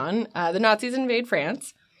Jean Leon. The Nazis invade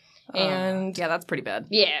France. And yeah, that's pretty bad.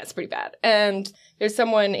 Yeah, it's pretty bad. And there's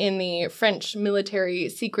someone in the French military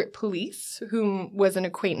secret police whom was an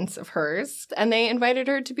acquaintance of hers, and they invited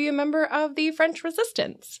her to be a member of the French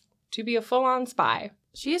resistance, to be a full-on spy.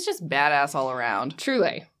 She is just badass all around.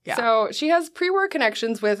 Truly. Yeah. So she has pre-war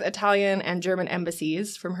connections with Italian and German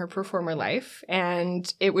embassies from her performer life,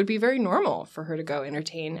 and it would be very normal for her to go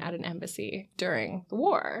entertain at an embassy during the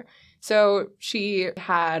war. So she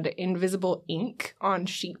had invisible ink on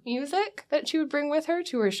sheet music that she would bring with her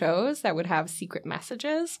to her shows that would have secret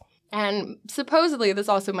messages. And supposedly, this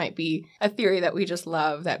also might be a theory that we just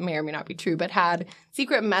love that may or may not be true, but had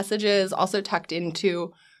secret messages also tucked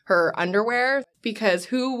into her underwear, because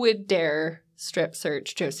who would dare strip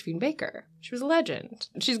search Josephine Baker? She was a legend.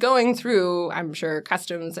 She's going through, I'm sure,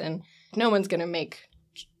 customs, and no one's going to make...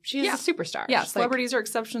 She's a superstar. Yeah, celebrities are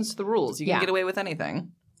exceptions to the rules. You can get away with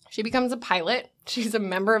anything. She becomes a pilot. She's a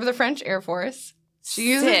member of the French Air Force. She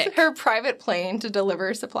uses her private plane to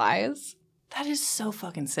deliver supplies. That is so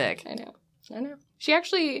fucking sick. I know. She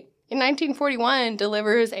actually, in 1941,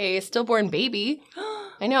 delivers a stillborn baby.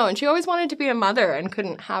 I know, and she always wanted to be a mother and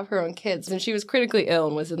couldn't have her own kids. And she was critically ill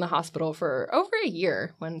and was in the hospital for over a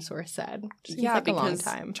year, one source said. Yeah, because a long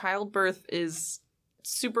time. Childbirth is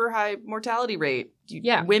super high mortality rate.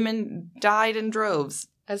 Women died in droves.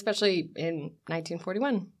 Especially in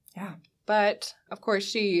 1941. Yeah. But, of course,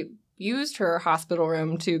 she used her hospital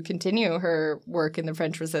room to continue her work in the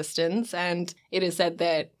French resistance, and it is said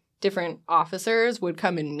that different officers would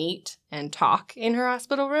come and meet and talk in her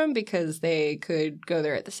hospital room because they could go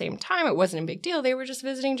there at the same time. It wasn't a big deal. They were just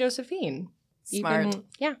visiting Josephine. Smart.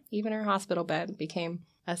 Even her hospital bed became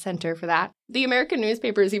a center for that. The American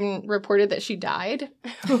newspapers even reported that she died,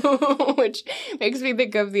 which makes me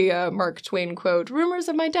think of the Mark Twain quote, "Rumors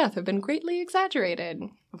of my death have been greatly exaggerated."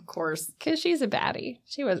 Of course. Because she's a baddie.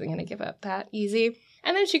 She wasn't going to give up that easy.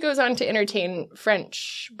 And then she goes on to entertain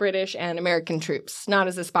French, British, and American troops, not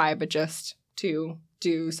as a spy, but just to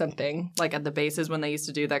do something. Like at the bases when they used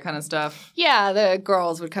to do that kind of stuff? Yeah, the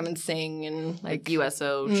girls would come and sing and like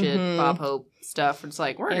USO shit, Bob Hope stuff. It's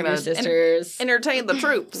like, we're going to entertain the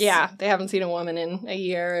troops. Yeah, they haven't seen a woman in a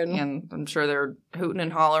year. And I'm sure they're hooting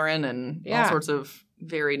and hollering and all sorts of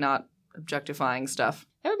very not objectifying stuff.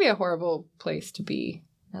 That would be a horrible place to be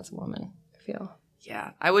as a woman, I feel.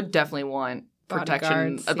 Yeah, I would definitely want protection.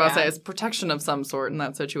 I was about to say, it's protection of some sort in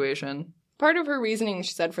that situation. Part of her reasoning,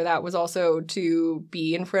 she said, for that was also to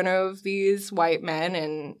be in front of these white men,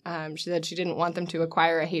 and she said she didn't want them to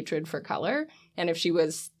acquire a hatred for color, and if she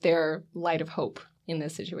was their light of hope in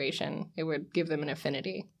this situation, it would give them an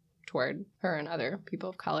affinity toward her and other people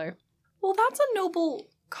of color. Well, that's a noble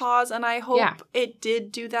cause, and I hope it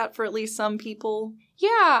did do that for at least some people. Yeah,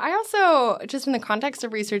 I also, just in the context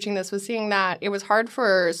of researching this, was seeing that it was hard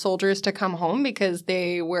for soldiers to come home because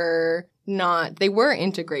they were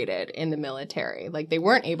integrated in the military. Like, they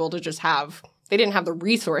weren't able to just they didn't have the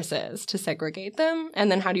resources to segregate them. And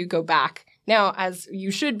then how do you go back? Now, as you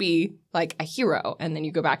should be, like, a hero, and then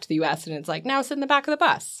you go back to the U.S. and it's like, now sit in the back of the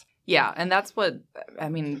bus. Yeah, and that's what, I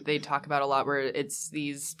mean, they talk about a lot, where it's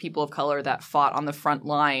these people of color that fought on the front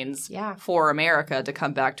lines for America to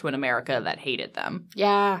come back to an America that hated them.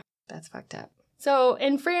 Yeah, that's fucked up. So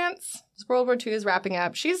in France, World War II is wrapping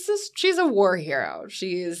up. She's a war hero.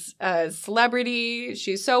 She's a celebrity.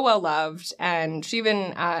 She's so well loved. And she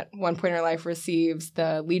even at one point in her life receives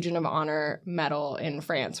the Legion of Honor medal in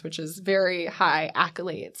France, which is very high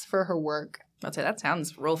accolades for her work. I'd say that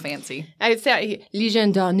sounds real fancy. I'd say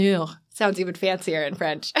Légion d'honneur sounds even fancier in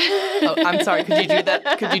French. Oh, I'm sorry. Could you do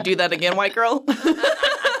that? Could you do that again, white girl? That's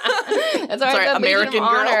why I said American Legion of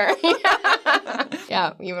Honor. girl. Yeah,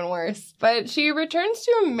 Yeah, even worse. But she returns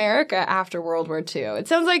to America after World War II. It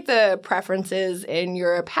sounds like the preferences in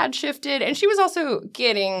Europe had shifted, and she was also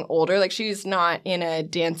getting older. Like, she's not in a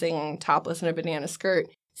dancing topless in a banana skirt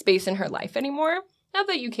space in her life anymore. Not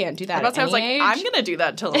that you can't do that at any age. I'm going to do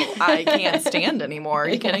that till I can't stand anymore. Are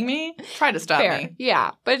you kidding me? Try to stop me.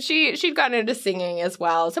 Yeah, but she'd gotten into singing as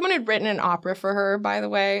well. Someone had written an opera for her, by the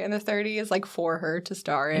way, in the 30s, like for her to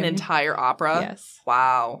star in. An entire opera? Yes.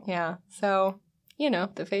 Wow. Yeah, so,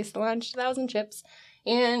 the face that launched 1,000 ships.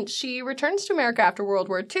 And she returns to America after World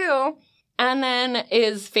War II and then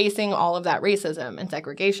is facing all of that racism and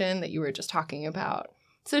segregation that you were just talking about.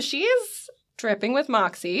 So she is dripping with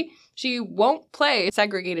moxie. She won't play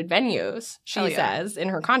segregated venues, she says, in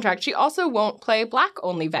her contract. She also won't play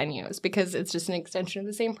Black-only venues because it's just an extension of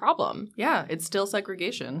the same problem. Yeah, it's still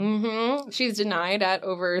segregation. Mm-hmm. She's denied at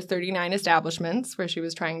over 39 establishments where she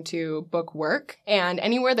was trying to book work. And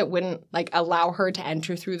anywhere that wouldn't, allow her to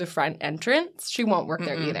enter through the front entrance, she won't work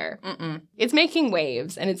there either. It's making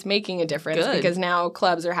waves, and it's making a difference because now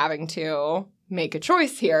clubs are having to make a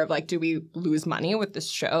choice here of, do we lose money with this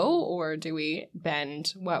show or do we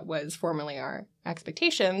bend what was formerly our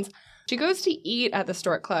expectations? She goes to eat at the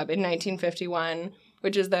Stork Club in 1951,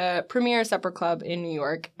 which is the premier supper club in New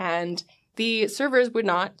York, and the servers would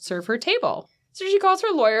not serve her table. So she calls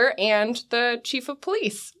her lawyer and the chief of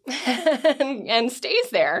police and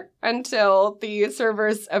stays there until the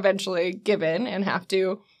servers eventually give in and have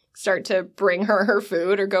to start to bring her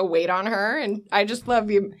food or go wait on her. And I just love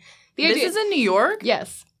the idea. This is in New York?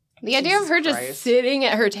 Yes. The idea of her just sitting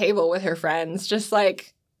at her table with her friends, just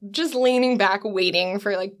leaning back, waiting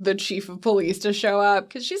for, the chief of police to show up,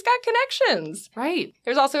 because she's got connections. Right.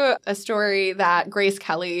 There's also a story that Grace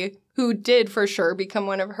Kelly, who did for sure become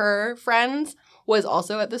one of her friends, was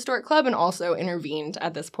also at the Stork Club and also intervened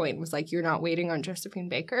at this point. Was like, you're not waiting on Josephine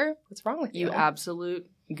Baker? What's wrong with you? You absolute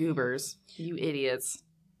goobers. You idiots.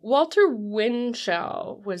 Walter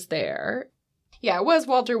Winchell was there. Yeah, it was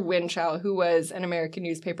Walter Winchell, who was an American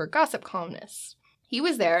newspaper gossip columnist. He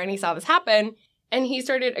was there, and he saw this happen, and he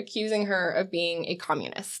started accusing her of being a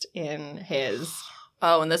communist in his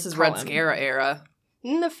Oh, and this is column. Red Scare era.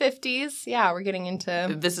 In the 50s. Yeah, we're getting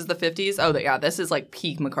into... This is the 50s? Oh, yeah, this is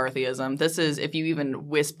peak McCarthyism. This is, if you even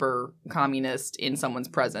whisper communist in someone's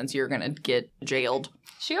presence, you're going to get jailed.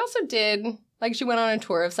 She also did, she went on a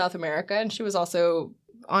tour of South America, and she was also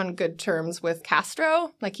on good terms with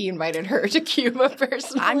Castro. He invited her to Cuba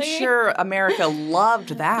personally. I'm sure America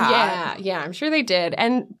loved that. Yeah, I'm sure they did.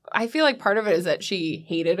 And I feel like part of it is that she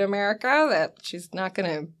hated America, that she's not going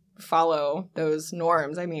to follow those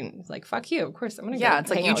norms. I mean, it's fuck you. Of course, I'm going to go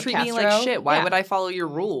it's you treat me like shit. Why would I follow your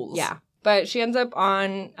rules? Yeah. But she ends up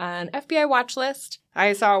on an FBI watch list.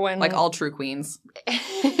 I saw one... Like all true queens.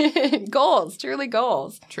 Goals. Truly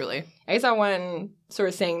goals. Truly. I saw one sort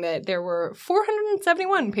of saying that there were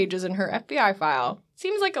 471 pages in her FBI file.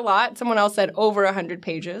 Seems like a lot. Someone else said over 100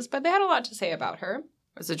 pages, but they had a lot to say about her.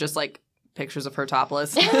 Is it just pictures of her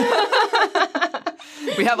topless?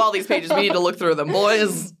 We have all these pages. We need to look through them,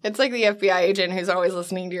 boys. It's like the FBI agent who's always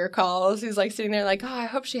listening to your calls. Who's sitting there oh, I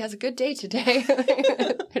hope she has a good day today.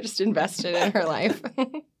 They're just invested in her life.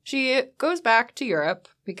 She goes back to Europe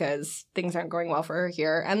because things aren't going well for her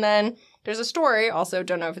here. And then there's a story, also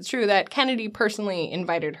don't know if it's true, that Kennedy personally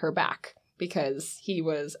invited her back because he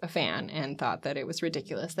was a fan and thought that it was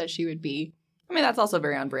ridiculous that she would be... I mean, that's also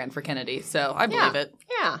very on brand for Kennedy, so I believe it.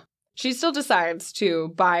 Yeah. She still decides to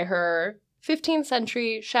buy her 15th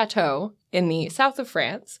century chateau in the south of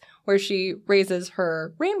France, where she raises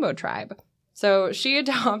her rainbow tribe. So she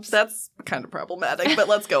adopts... That's kind of problematic, but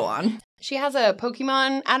let's go on. She has a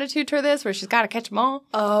Pokemon attitude to this, where she's got to catch them all.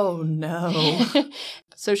 Oh, no.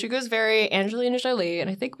 So she goes very Angelina Jolie, and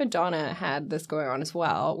I think Madonna had this going on as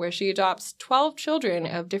well, where she adopts 12 children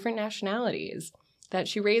of different nationalities that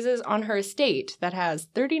she raises on her estate that has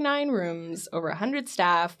 39 rooms, over 100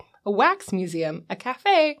 staff, a wax museum, a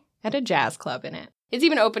cafe, and a jazz club in it. It's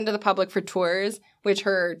even open to the public for tours, which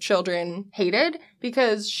her children hated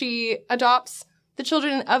because she adopts the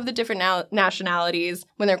children of the different nationalities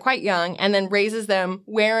when they're quite young and then raises them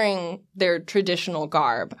wearing their traditional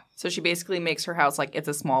garb. So she basically makes her house It's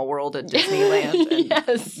a Small World at Disneyland. And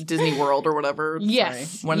Yes. Disney World or whatever.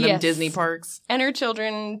 Yes. Sorry. One of them Disney parks. And her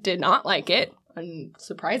children did not like it,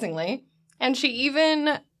 unsurprisingly. And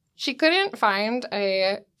she couldn't find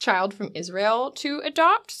a child from Israel to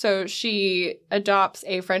adopt, so she adopts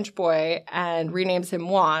a French boy and renames him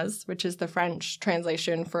Moise, which is the French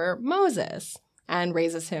translation for Moses, and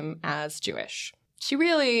raises him as Jewish. She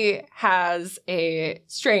really has a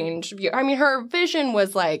strange view. I mean, her vision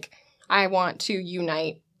was I want to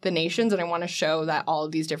unite the nations, and I want to show that all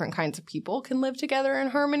of these different kinds of people can live together in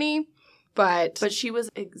harmony. But she was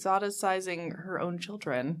exoticizing her own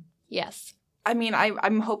children. Yes. I mean,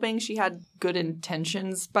 I'm hoping she had good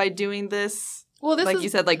intentions by doing this. Well, this you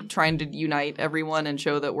said, like, trying to unite everyone and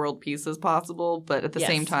show that world peace is possible, but at the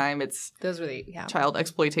same time, it's child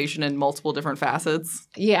exploitation in multiple different facets.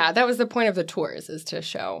 Yeah, that was the point of the tours, is to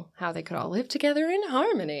show how they could all live together in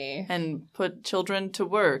harmony. And put children to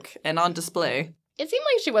work and on display. It seemed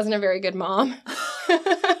like she wasn't a very good mom.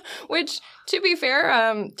 Which, to be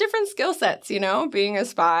fair, different skill sets, being a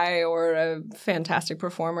spy or a fantastic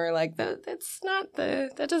performer, like,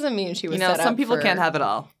 that doesn't mean she was set up some people can't have it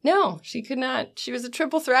all. No, she could not. She was a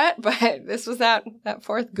triple threat, but this was that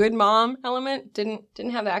fourth good mom element.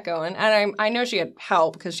 Didn't have that going. And I know she had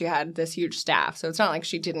help because she had this huge staff, so it's not like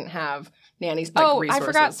she didn't have nannies,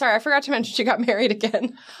 resources. I forgot to mention she got married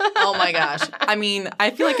again. Oh my gosh. I mean,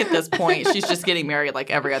 I feel like at this point, she's just getting married like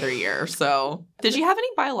every other year. So, did she have any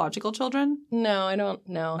biological children? No, I don't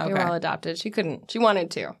know. They were all adopted. She wanted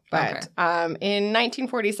to. But in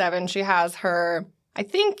 1947, she has her, I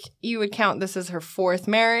think you would count this as her fourth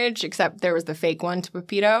marriage, except there was the fake one to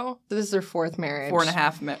Pepito. So this is her fourth marriage.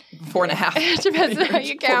 4.5. Depends on how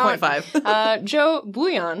you count. 4.5. Joe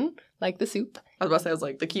Bouillon, like the soup. I was about to say, I was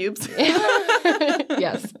like, the cubes?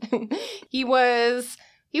 Yes. He was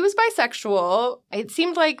bisexual. It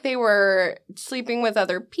seemed like they were sleeping with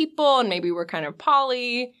other people and maybe were kind of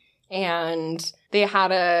poly. And they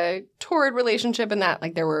had a torrid relationship in that,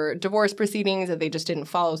 like, there were divorce proceedings that they just didn't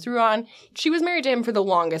follow through on. She was married to him for the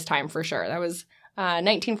longest time, for sure. That was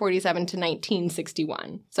 1947 to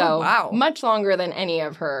 1961. So much longer than any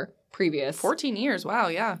of her previous. 14 years. Wow,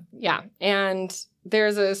 yeah. Yeah. And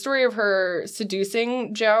there's a story of her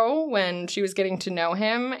seducing Joe when she was getting to know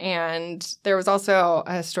him. And there was also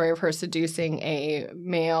a story of her seducing a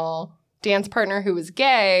male dance partner who was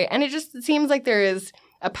gay. And it just seems like there is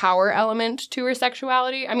a power element to her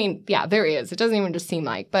sexuality. I mean, yeah, there is. It doesn't even just seem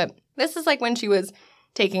like. But this is like when she was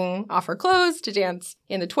taking off her clothes to dance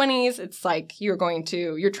in the 20s. It's like you're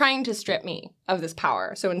trying to strip me of this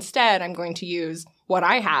power. So instead, I'm going to use what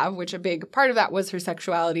I have, which a big part of that was her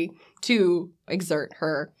sexuality, to exert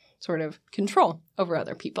her sort of control over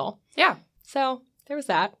other people. Yeah. So there was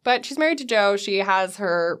that. But she's married to Joe. She has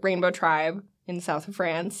her rainbow tribe in the south of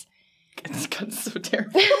France. It's gotten so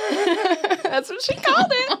terrible. That's what she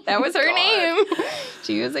called it. That was her name.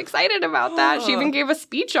 She was excited about that. She even gave a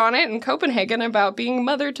speech on it in Copenhagen about being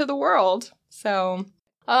mother to the world. So,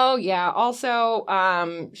 also,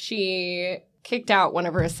 she kicked out one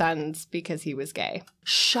of her sons because he was gay.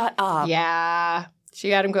 Shut up. Yeah. She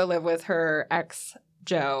had him go live with her ex,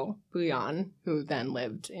 Joe Bouillon, who then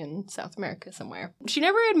lived in South America somewhere. She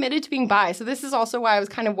never admitted to being bi, so this is also why I was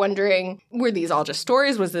kind of wondering, were these all just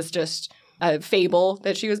stories? Was this just a fable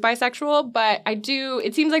that she was bisexual? But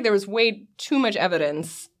it seems like there was way too much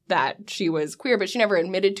evidence that she was queer, but she never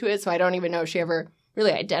admitted to it, so I don't even know if she ever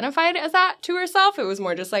really identified as that to herself. It was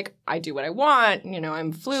more just like, I do what I want,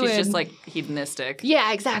 I'm fluid. She's just like hedonistic.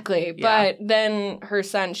 Yeah, exactly. Yeah. But then her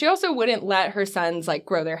son, she also wouldn't let her sons like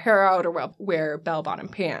grow their hair out or wear bell-bottom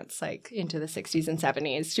pants like into the 60s and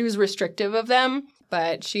 70s. She was restrictive of them,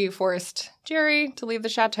 but she forced Jerry to leave the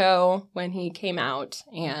chateau when he came out,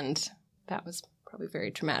 and that was probably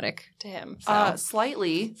very traumatic to him. So.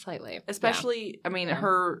 Slightly. Especially, yeah.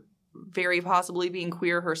 Her very possibly being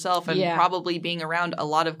queer herself and probably being around a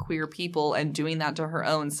lot of queer people and doing that to her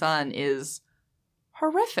own son is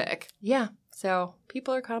horrific. Yeah. So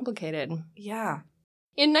people are complicated. Yeah.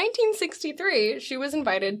 In 1963, she was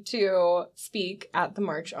invited to speak at the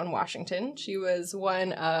March on Washington. She was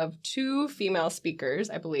one of 2 female speakers,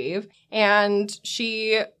 I believe. And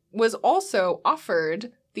she was also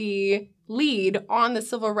offered the lead on the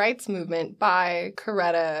civil rights movement by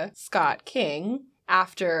Coretta Scott King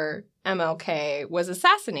after MLK was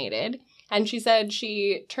assassinated. And she said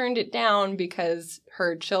she turned it down because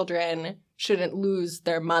her children shouldn't lose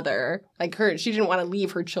their mother. She didn't want to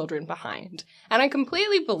leave her children behind. And I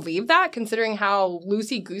completely believe that, considering how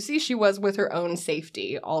loosey-goosey she was with her own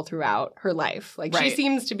safety all throughout her life. She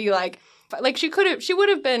seems to be she would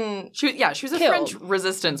have been she was a killed. French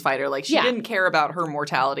resistance fighter. She didn't care about her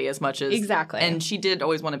mortality as much as... Exactly. And she did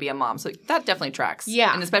always want to be a mom. So that definitely tracks.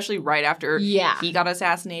 Yeah. And especially right after he got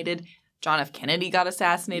assassinated, John F. Kennedy got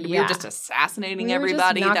assassinated. Yeah. We were just assassinating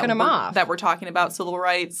everybody that we're talking about civil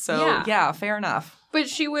rights. So yeah, fair enough. But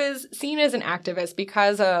she was seen as an activist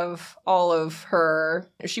because of all of her...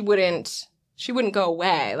 She wouldn't go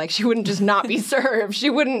away. She wouldn't just not be served.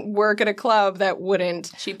 She wouldn't work at a club that wouldn't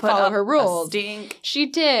follow her rules. A stink. She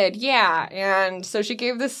did, yeah. And so she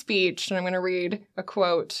gave this speech, and I'm going to read a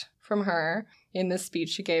quote from her. in this speech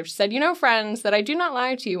she gave. She said, "You know, friends, that I do not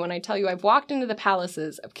lie to you when I tell you I've walked into the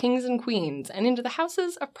palaces of kings and queens and into the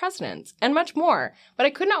houses of presidents and much more, but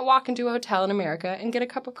I could not walk into a hotel in America and get a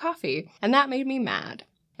cup of coffee, and that made me mad.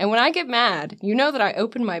 And when I get mad, you know that I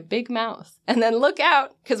open my big mouth. And then look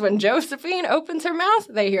out, because when Josephine opens her mouth,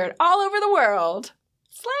 they hear it all over the world."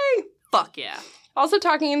 Slay! Fuck yeah. Also,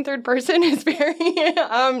 talking in third person is very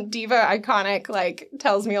diva iconic, like,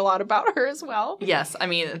 tells me a lot about her as well. Yes, I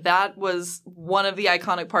mean, that was one of the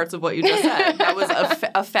iconic parts of what you just said. That was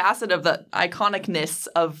a facet of the iconicness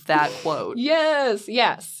of that quote. Yes.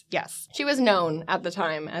 She was known at the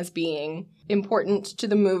time as being important to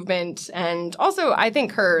the movement, and also I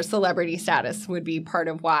think her celebrity status would be part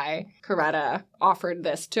of why Coretta offered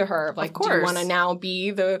this to her. Like, do you want to now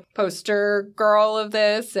be the poster girl of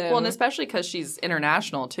this? And especially because she's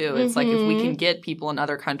international, too. It's like, if we can get people in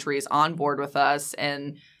other countries on board with us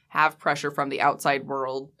and have pressure from the outside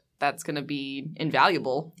world, that's going to be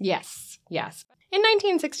invaluable. Yes. In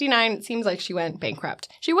 1969, it seems like she went bankrupt.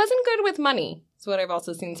 She wasn't good with money. That's what I've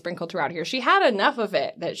also seen sprinkled throughout here. She had enough of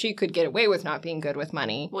it that she could get away with not being good with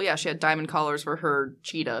money. Well, yeah, she had diamond collars for her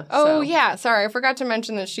cheetah. Oh, yeah. Sorry, I forgot to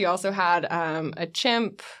mention that she also had a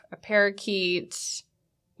chimp, a parakeet.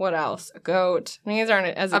 What else? A goat. These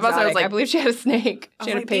aren't as exotic. I believe she had a snake. She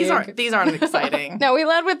had a pig. These aren't exciting. No, we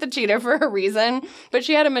led with the cheetah for a reason, but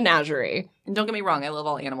she had a menagerie. And don't get me wrong, I love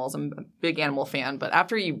all animals. I'm a big animal fan, but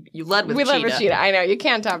after you led with cheetah. We led with cheetah. I know, you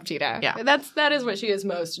can't top cheetah. Yeah. That is what she is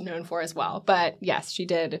most known for as well. But yes, she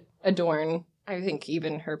did adorn. I think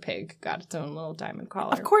even her pig got its own little diamond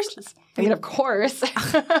collar. Of course. Of course.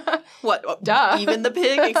 What? Duh. Even the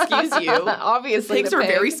pig? Excuse you. Obviously, pigs are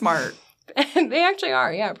very smart. And they actually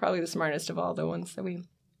are, yeah, probably the smartest of all the ones that we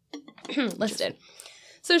listed.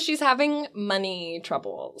 So she's having money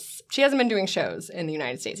troubles. She hasn't been doing shows in the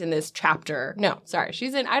United States in this chapter. No, sorry.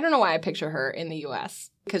 She's in, I don't know why I picture her in the U.S.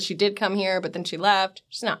 Because she did come here, but then she left.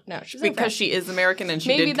 She's not. No, she's because she is American and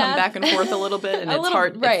she did come back and forth a little bit. And it's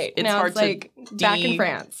hard. Right. It's hard to like back in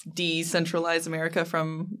France. Decentralize America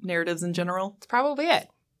from narratives in general. It's probably it.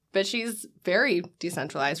 But she's very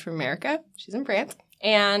decentralized from America. She's in France.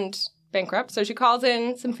 And bankrupt, so she calls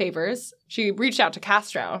in some favors. She reached out to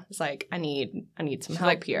Castro. It's like, I need some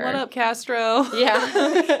help here. What up, Castro? Yeah.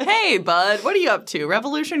 Hey, bud, what are you up to?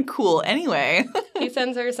 Revolution? Cool. Anyway. He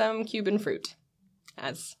sends her some Cuban fruit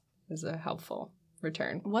as a helpful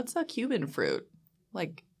return. What's a Cuban fruit?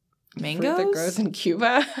 Like mangoes? Fruit that grows in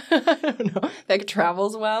Cuba? I don't know. That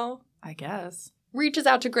travels well? I guess. Reaches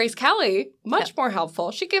out to Grace Kelly, much more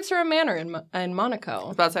helpful. She gives her a manor in Monaco. I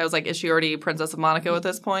was about to say, I was like, is she already Princess of Monaco at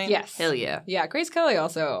this point? Yes. Hell yeah. Yeah, Grace Kelly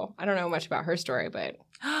also, I don't know much about her story, but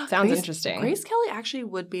sounds interesting. Grace Kelly actually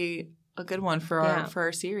would be a good one for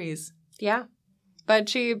our series. Yeah.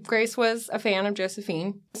 But Grace was a fan of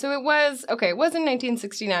Josephine. So it was in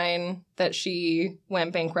 1969 that she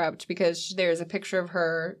went bankrupt because there's a picture of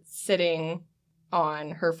her sitting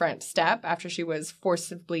on her front step after she was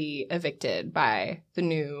forcibly evicted by the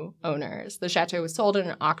new owners. The chateau was sold at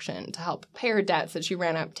an auction to help pay her debts that she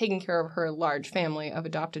ran up, taking care of her large family of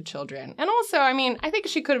adopted children. And also, I mean, I think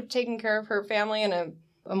she could have taken care of her family in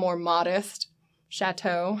a more modest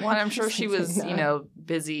chateau. Well, I'm sure she was,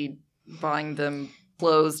 busy buying them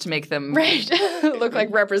clothes to make them... Right. Look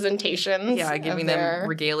like representations. Yeah, giving them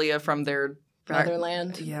regalia from their...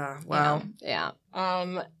 motherland. Yeah, wow. Yeah.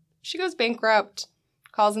 She goes bankrupt,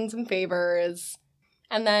 calls in some favors,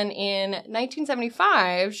 and then in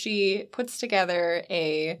 1975, she puts together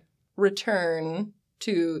a return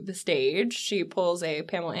to the stage. She pulls a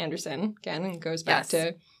Pamela Anderson, again, and goes back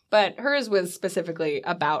to... But hers was specifically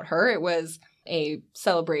about her. It was a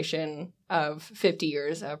celebration of 50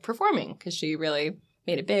 years of performing, because she really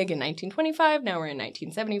made it big in 1925. Now we're in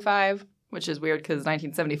 1975. Which is weird, because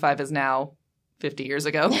 1975 is now 50 years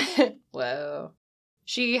ago. Whoa.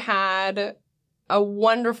 She had a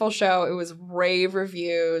wonderful show. It was rave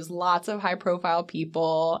reviews, lots of high-profile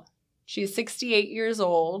people. She's 68 years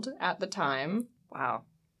old at the time. Wow.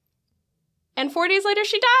 And 4 days later,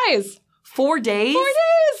 she dies. 4 days? 4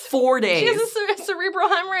 days! 4 days. She has a cerebral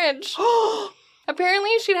hemorrhage. Apparently,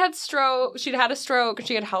 she'd had a stroke.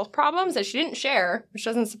 She had health problems that she didn't share, which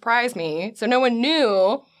doesn't surprise me. So no one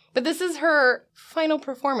knew. But this is her final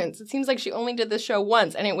performance. It seems like she only did this show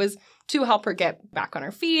once, and it was to help her get back on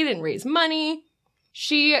her feet and raise money.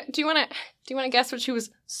 Do you want to guess what she was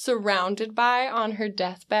surrounded by on her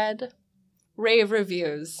deathbed? Rave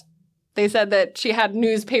reviews. They said that she had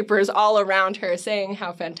newspapers all around her saying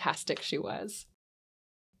how fantastic she was.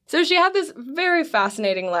 So she had this very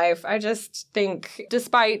fascinating life. I just think,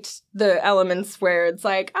 despite the elements where it's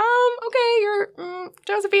like, okay, you're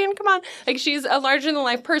Josephine, come on. Like, she's a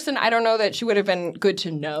larger-than-life person. I don't know that she would have been good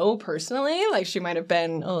to know personally. Like, she might have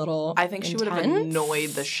been a little I think intense. She would have annoyed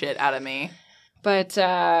the shit out of me. But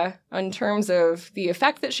in terms of the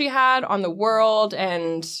effect that she had on the world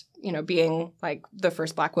and, you know, being, like, the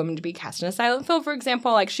first Black woman to be cast in a silent film, for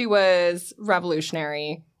example, like, she was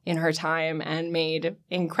revolutionary in her time and made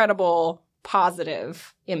incredible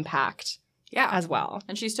positive impact as well.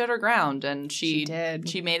 And she stood her ground, and she did.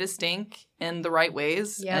 She made a stink in the right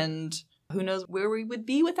ways, and who knows where we would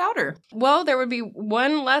be without her. Well, there would be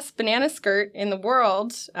one less banana skirt in the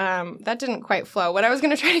world. That didn't quite flow. What I was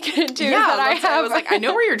going to try to get into is that I was like, I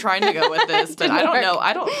know where you're trying to go with this, but I don't know.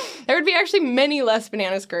 There would be actually many less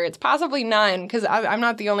banana skirts, possibly none, because I'm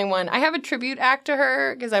not the only one. I have a tribute act to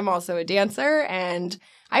her because I'm also a dancer, and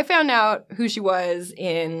I found out who she was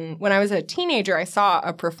when I was a teenager. I saw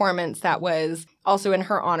a performance that was also in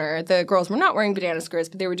her honor. The girls were not wearing banana skirts,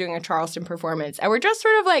 but they were doing a Charleston performance. And were just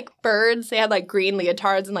sort of like birds. They had like green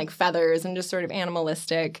leotards and like feathers and just sort of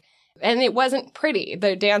animalistic. And it wasn't pretty.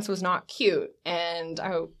 The dance was not cute. And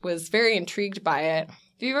I was very intrigued by it.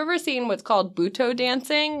 If you've ever seen what's called Buto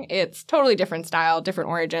dancing, it's totally different style, different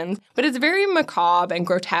origins, but it's very macabre and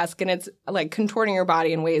grotesque, and it's like contorting your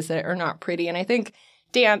body in ways that are not pretty. And I think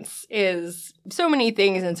dance is so many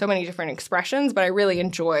things and so many different expressions, but I really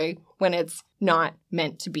enjoy when it's not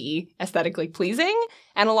meant to be aesthetically pleasing.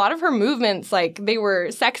 And a lot of her movements, like, they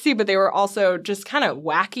were sexy, but they were also just kind of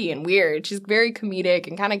wacky and weird. She's very comedic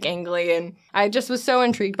and kind of gangly, and I just was so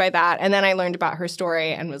intrigued by that. And then I learned about her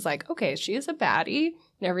story and was like, okay, she is a baddie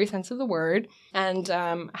in every sense of the word, and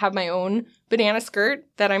have my own banana skirt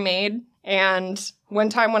that I made. And one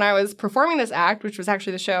time when I was performing this act, which was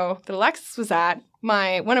actually the show that Alexis was at,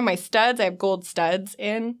 one of my studs, I have gold studs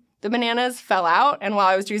in the bananas, fell out. And while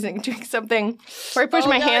I was doing something where I pushed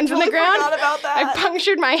my hands in the ground, I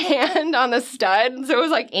punctured my hand on the stud. So it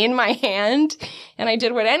was like in my hand. And I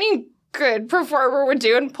did what any good performer would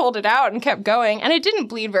do and pulled it out and kept going. And it didn't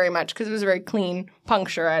bleed very much because it was a very clean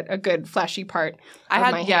puncture at a good fleshy part of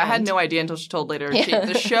my hand. I had no idea until she told later.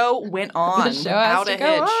 The show went on. The show has to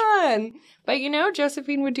go on. But, you know,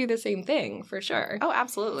 Josephine would do the same thing, for sure. Oh,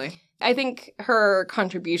 absolutely. I think her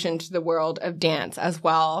contribution to the world of dance as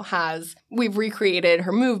well we've recreated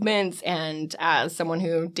her movements, and as someone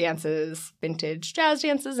who dances vintage jazz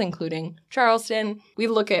dances, including Charleston, we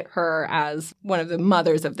look at her as one of the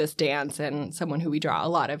mothers of this dance and someone who we draw a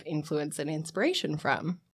lot of influence and inspiration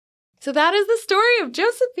from. So that is the story of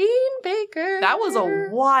Josephine Baker. That was a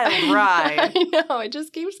wild ride. I know. It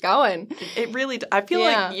just keeps going. It really – I feel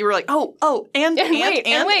like you were like, and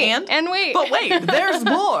wait. But wait, there's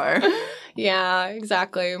more. Yeah,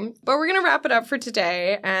 exactly. But we're going to wrap it up for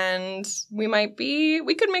today, and we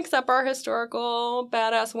could mix up our historical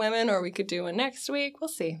badass women, or we could do one next week. We'll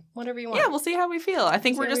see. Whatever you want. Yeah, we'll see how we feel. I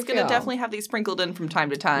think we're just going to definitely have these sprinkled in from time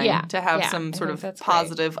to time to have some sort of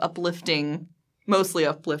positive, uplifting – mostly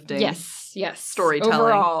uplifting. Yes.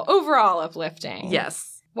 Storytelling. Overall uplifting.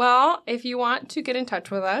 Yes. Well, if you want to get in touch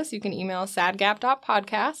with us, you can email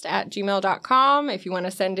sadgap.podcast@gmail.com. If you want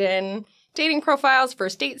to send in dating profiles,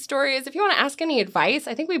 first date stories, if you want to ask any advice,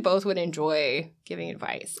 I think we both would enjoy giving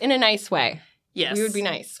advice in a nice way. Yes. We would be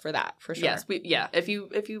nice for that, for sure. Yes. If you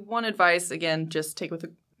want advice, again, just take it with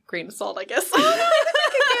a grain of salt, I guess.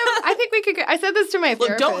 I think we could I said this to my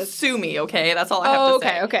therapist. Look, don't sue me, okay? That's all I have to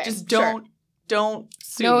say. Okay. Just don't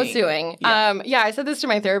sue me. No suing. Yeah. I said this to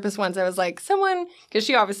my therapist once. I was like, because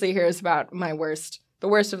she obviously hears about my the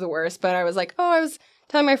worst of the worst, but I was like, I was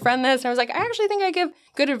telling my friend this, and I was like, I actually think I give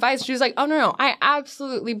good advice. She was like, oh, no, I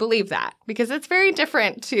absolutely believe that, because it's very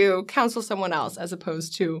different to counsel someone else as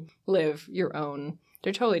opposed to live your own.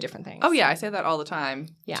 They're totally different things. Oh, yeah, I say that all the time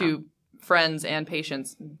to friends and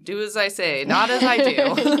patients. Do as I say, not as I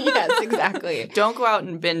do. Yes, exactly. Don't go out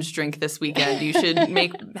and binge drink this weekend. You should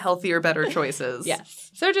make healthier, better choices.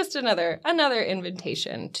 Yes. So just another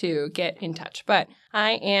invitation to get in touch. But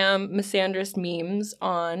I am Misandrist Memes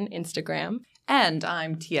on Instagram. And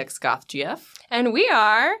I'm TXGothGF. And we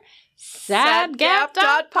are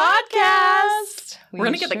sadgap.podcast. We're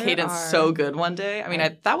going to get the cadence so good one day. I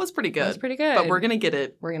mean, that was pretty good. That was pretty good. But we're going to get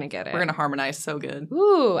it. We're going to get it. We're going to harmonize so good.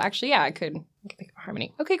 Ooh, actually, yeah, I could think of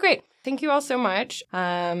harmony. Okay, great. Thank you all so much.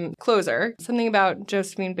 Closer. Something about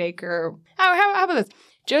Josephine Baker. How about this?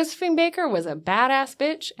 Josephine Baker was a badass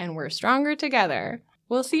bitch, and we're stronger together.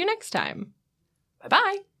 We'll see you next time.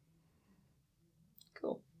 Bye-bye.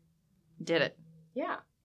 Cool. Did it. Yeah.